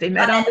because they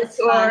met on the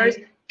tours.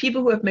 Funny.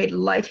 People who have made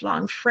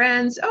lifelong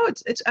friends.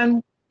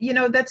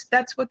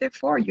 That's what they're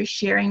for. You're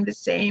sharing the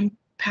same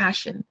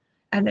passion,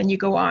 and then you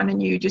go on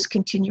and you just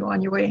continue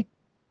on your way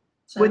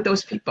with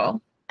those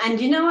people. And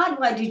you know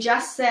what you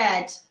just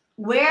said,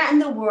 where in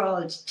the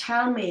world,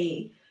 tell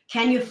me,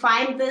 can you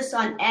find this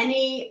on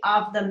any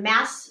of the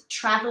mass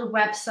travel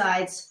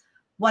websites?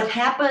 What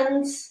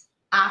happens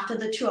after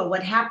the tour?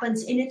 What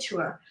happens in a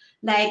tour?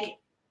 Like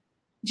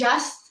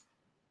just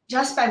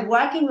by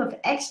working with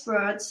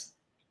experts,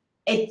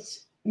 it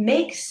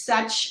makes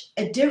such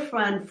a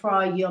difference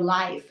for your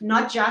life,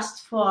 not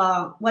just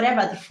for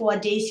whatever, the 4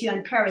 days here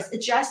in Paris.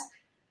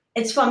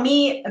 It's for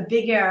me a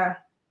bigger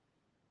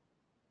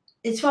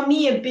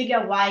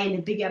why and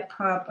a bigger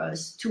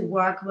purpose to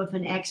work with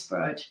an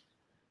expert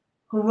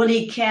who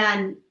really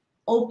can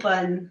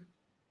open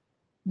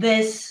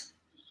this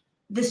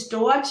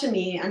door to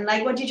me. And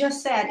like what you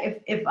just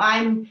said, if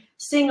I'm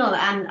single,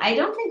 and I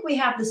don't think we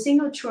have the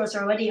single tours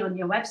already on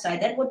your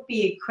website, that would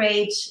be a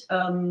great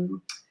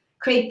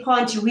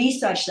point to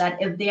research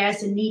that, if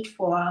there's a need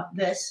for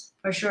this,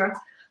 for sure,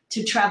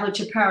 to travel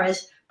to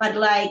Paris. But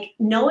like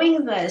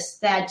knowing this,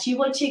 that you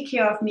will take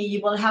care of me,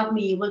 you will help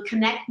me, you will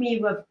connect me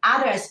with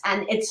others,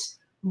 and it's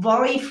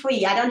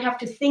worry-free. I don't have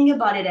to think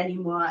about it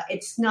anymore.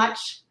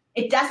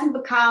 It doesn't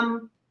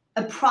become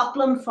a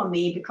problem for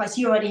me because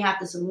you already have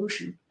the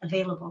solution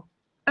available.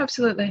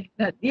 Absolutely.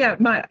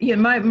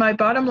 My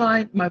bottom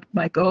line,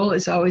 my goal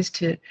is always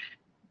to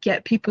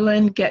get people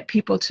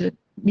to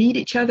meet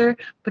each other,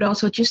 but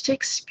also just to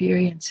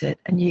experience it.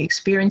 And you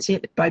experience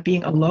it by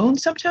being alone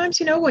sometimes,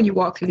 when you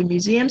walk through the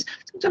museums.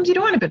 Sometimes you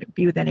don't want to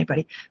be with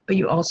anybody, but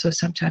you also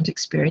sometimes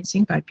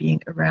experiencing by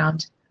being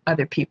around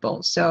other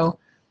people. So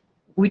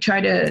we try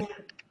to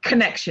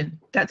connection.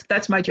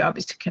 That's my job,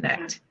 is to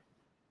connect.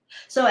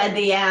 So at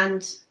the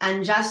end,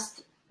 and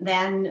just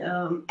then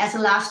as a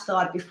last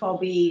thought before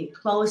we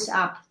close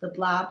up the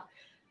blab,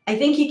 I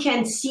think you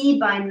can see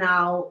by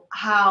now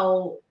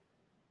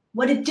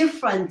what a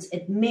difference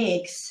it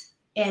makes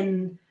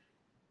in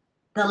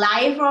the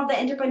life of the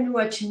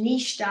entrepreneur to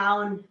niche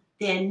down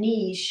their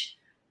niche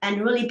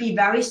and really be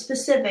very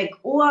specific,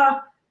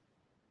 or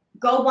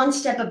go one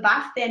step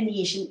above their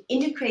niche and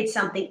integrate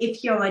something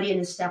if you're already an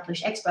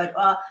established expert.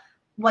 Or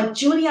what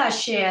Julia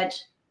shared,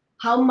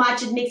 how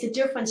much it makes a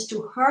difference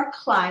to her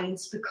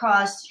clients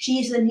because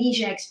she's a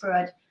niche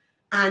expert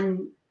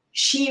and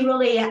she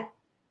really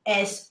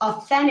is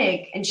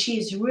authentic and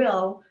she's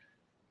real.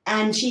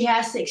 And she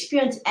has the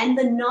experience and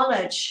the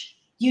knowledge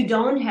you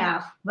don't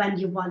have when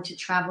you want to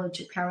travel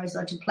to Paris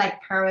or to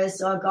Black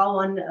Paris, or go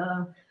on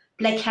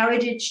Black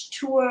Heritage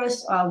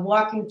tours or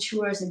walking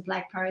tours in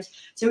Black Paris.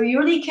 So you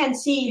really can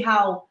see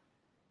how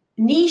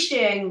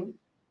niching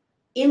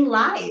in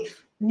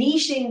life,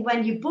 niching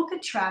when you book a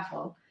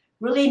travel,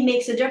 really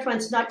makes a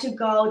difference. Not to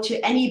go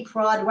to any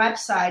broad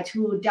website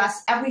who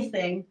does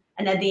everything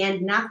and at the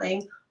end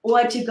nothing,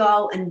 or to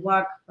go and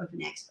work with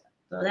an expert.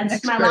 So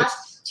that's my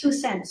last 2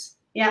 cents.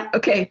 Yeah.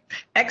 Okay.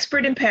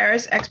 Expert in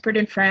Paris, expert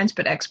in France,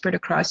 but expert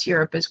across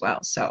Europe as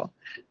well. So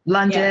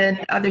London,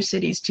 other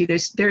cities too.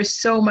 There's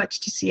so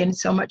much to see and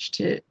so much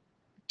to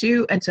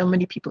do and so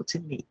many people to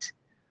meet.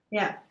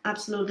 Yeah,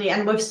 absolutely.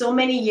 And with so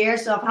many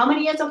years of, how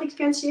many years of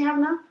experience do you have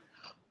now?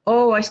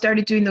 Oh, I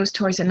started doing those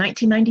tours in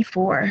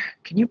 1994.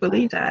 Can you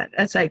believe that?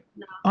 That's like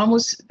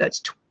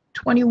that's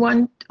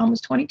 21,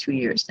 almost 22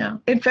 years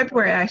now. In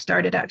February, I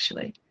started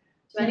actually.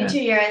 22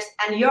 years,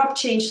 and Europe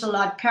changed a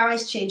lot,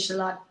 Paris changed a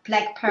lot,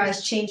 Black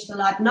Paris changed a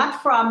lot,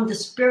 not from the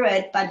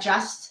spirit, but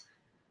just,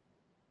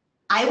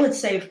 I would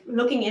say,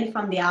 looking in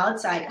from the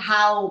outside,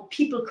 how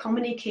people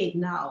communicate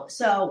now.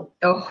 So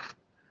oh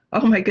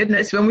my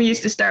goodness, when we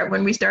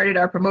started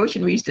our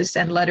promotion, we used to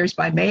send letters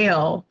by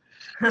mail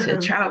to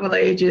travel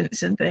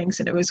agents and things,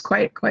 and it was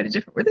quite a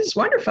different. This is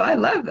wonderful. I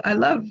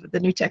love the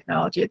new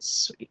technology.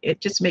 It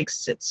just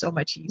makes it so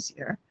much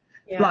easier.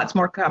 Yeah. Lots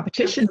more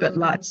competition, but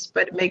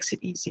it makes it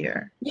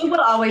easier. You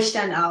will always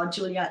stand out,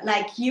 Julia.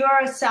 Like,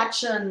 you're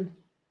such an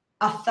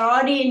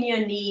authority in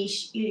your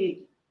niche.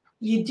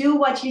 You do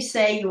what you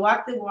say, you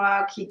walk the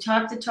walk, you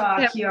talk the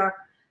talk. Yep.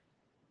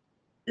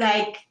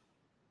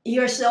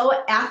 You're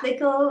so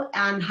ethical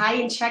and high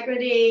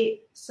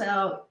integrity.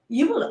 So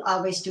you will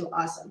always do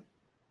awesome.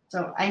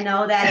 So I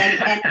know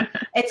that, and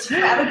it's for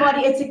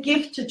everybody, it's a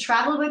gift to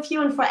travel with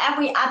you, and for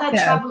every other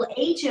travel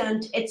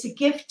agent, it's a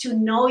gift to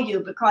know you,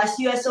 because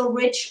you are so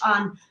rich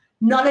on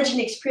knowledge and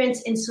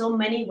experience in so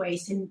many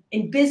ways,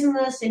 in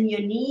business, in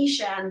your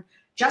niche, and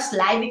just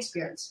life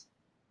experience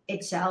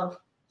itself.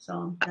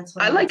 So that's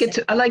what I like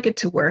it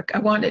to work. I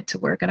want it to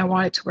work, and I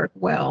want it to work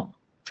well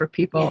for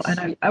people. Yes.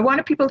 And I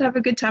wanted people to have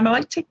a good time. I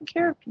like taking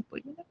care of people,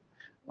 I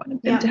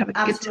wanted them to have a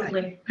good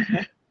time.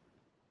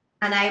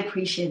 And I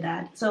appreciate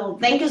that. So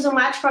thank you so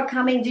much for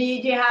coming. Do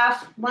you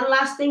have one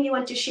last thing you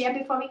want to share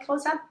before we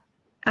close up?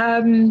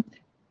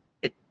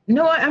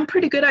 No, I'm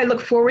pretty good. I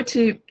look forward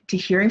to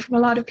hearing from a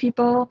lot of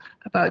people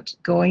about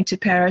going to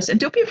Paris. And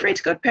don't be afraid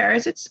to go to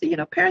Paris. It's, you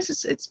know, Paris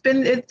is,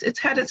 it's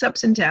had its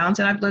ups and downs,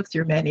 and I've lived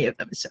through many of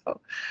them. So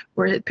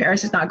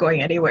Paris is not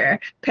going anywhere.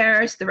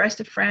 Paris, the rest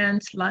of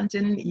France,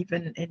 London,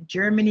 even in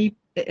Germany,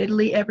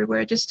 Italy,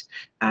 everywhere. Just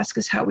ask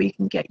us how we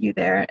can get you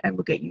there, and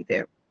we'll get you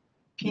there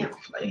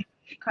beautifully.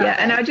 Yeah,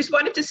 and I just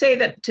wanted to say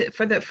that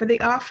for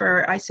the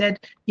offer, I said,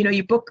 you know,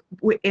 you book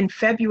in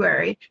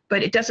February,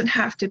 but it doesn't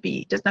have to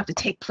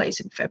take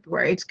place in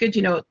February. It's good,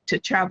 you know, to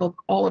travel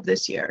all of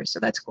this year, so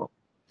that's cool.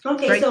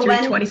 Okay, right so through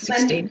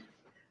 2016.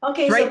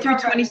 Right through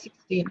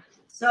 2016.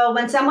 So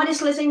when someone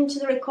is listening to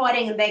the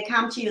recording and they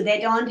come to you,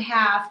 they don't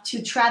have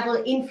to travel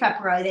in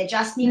February. They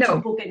just need to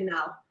book it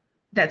now.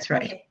 That's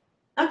right.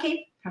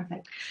 Okay,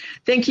 perfect.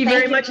 Thank you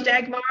very much,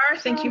 Dagmar.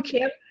 Thank you,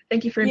 Kim.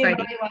 Thank you for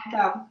inviting me. You're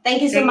very welcome.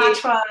 Thank you so much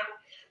for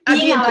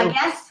being our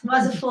guest. It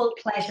was a full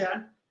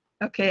pleasure.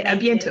 Okay, a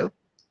bientôt.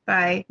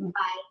 Bye. Bye.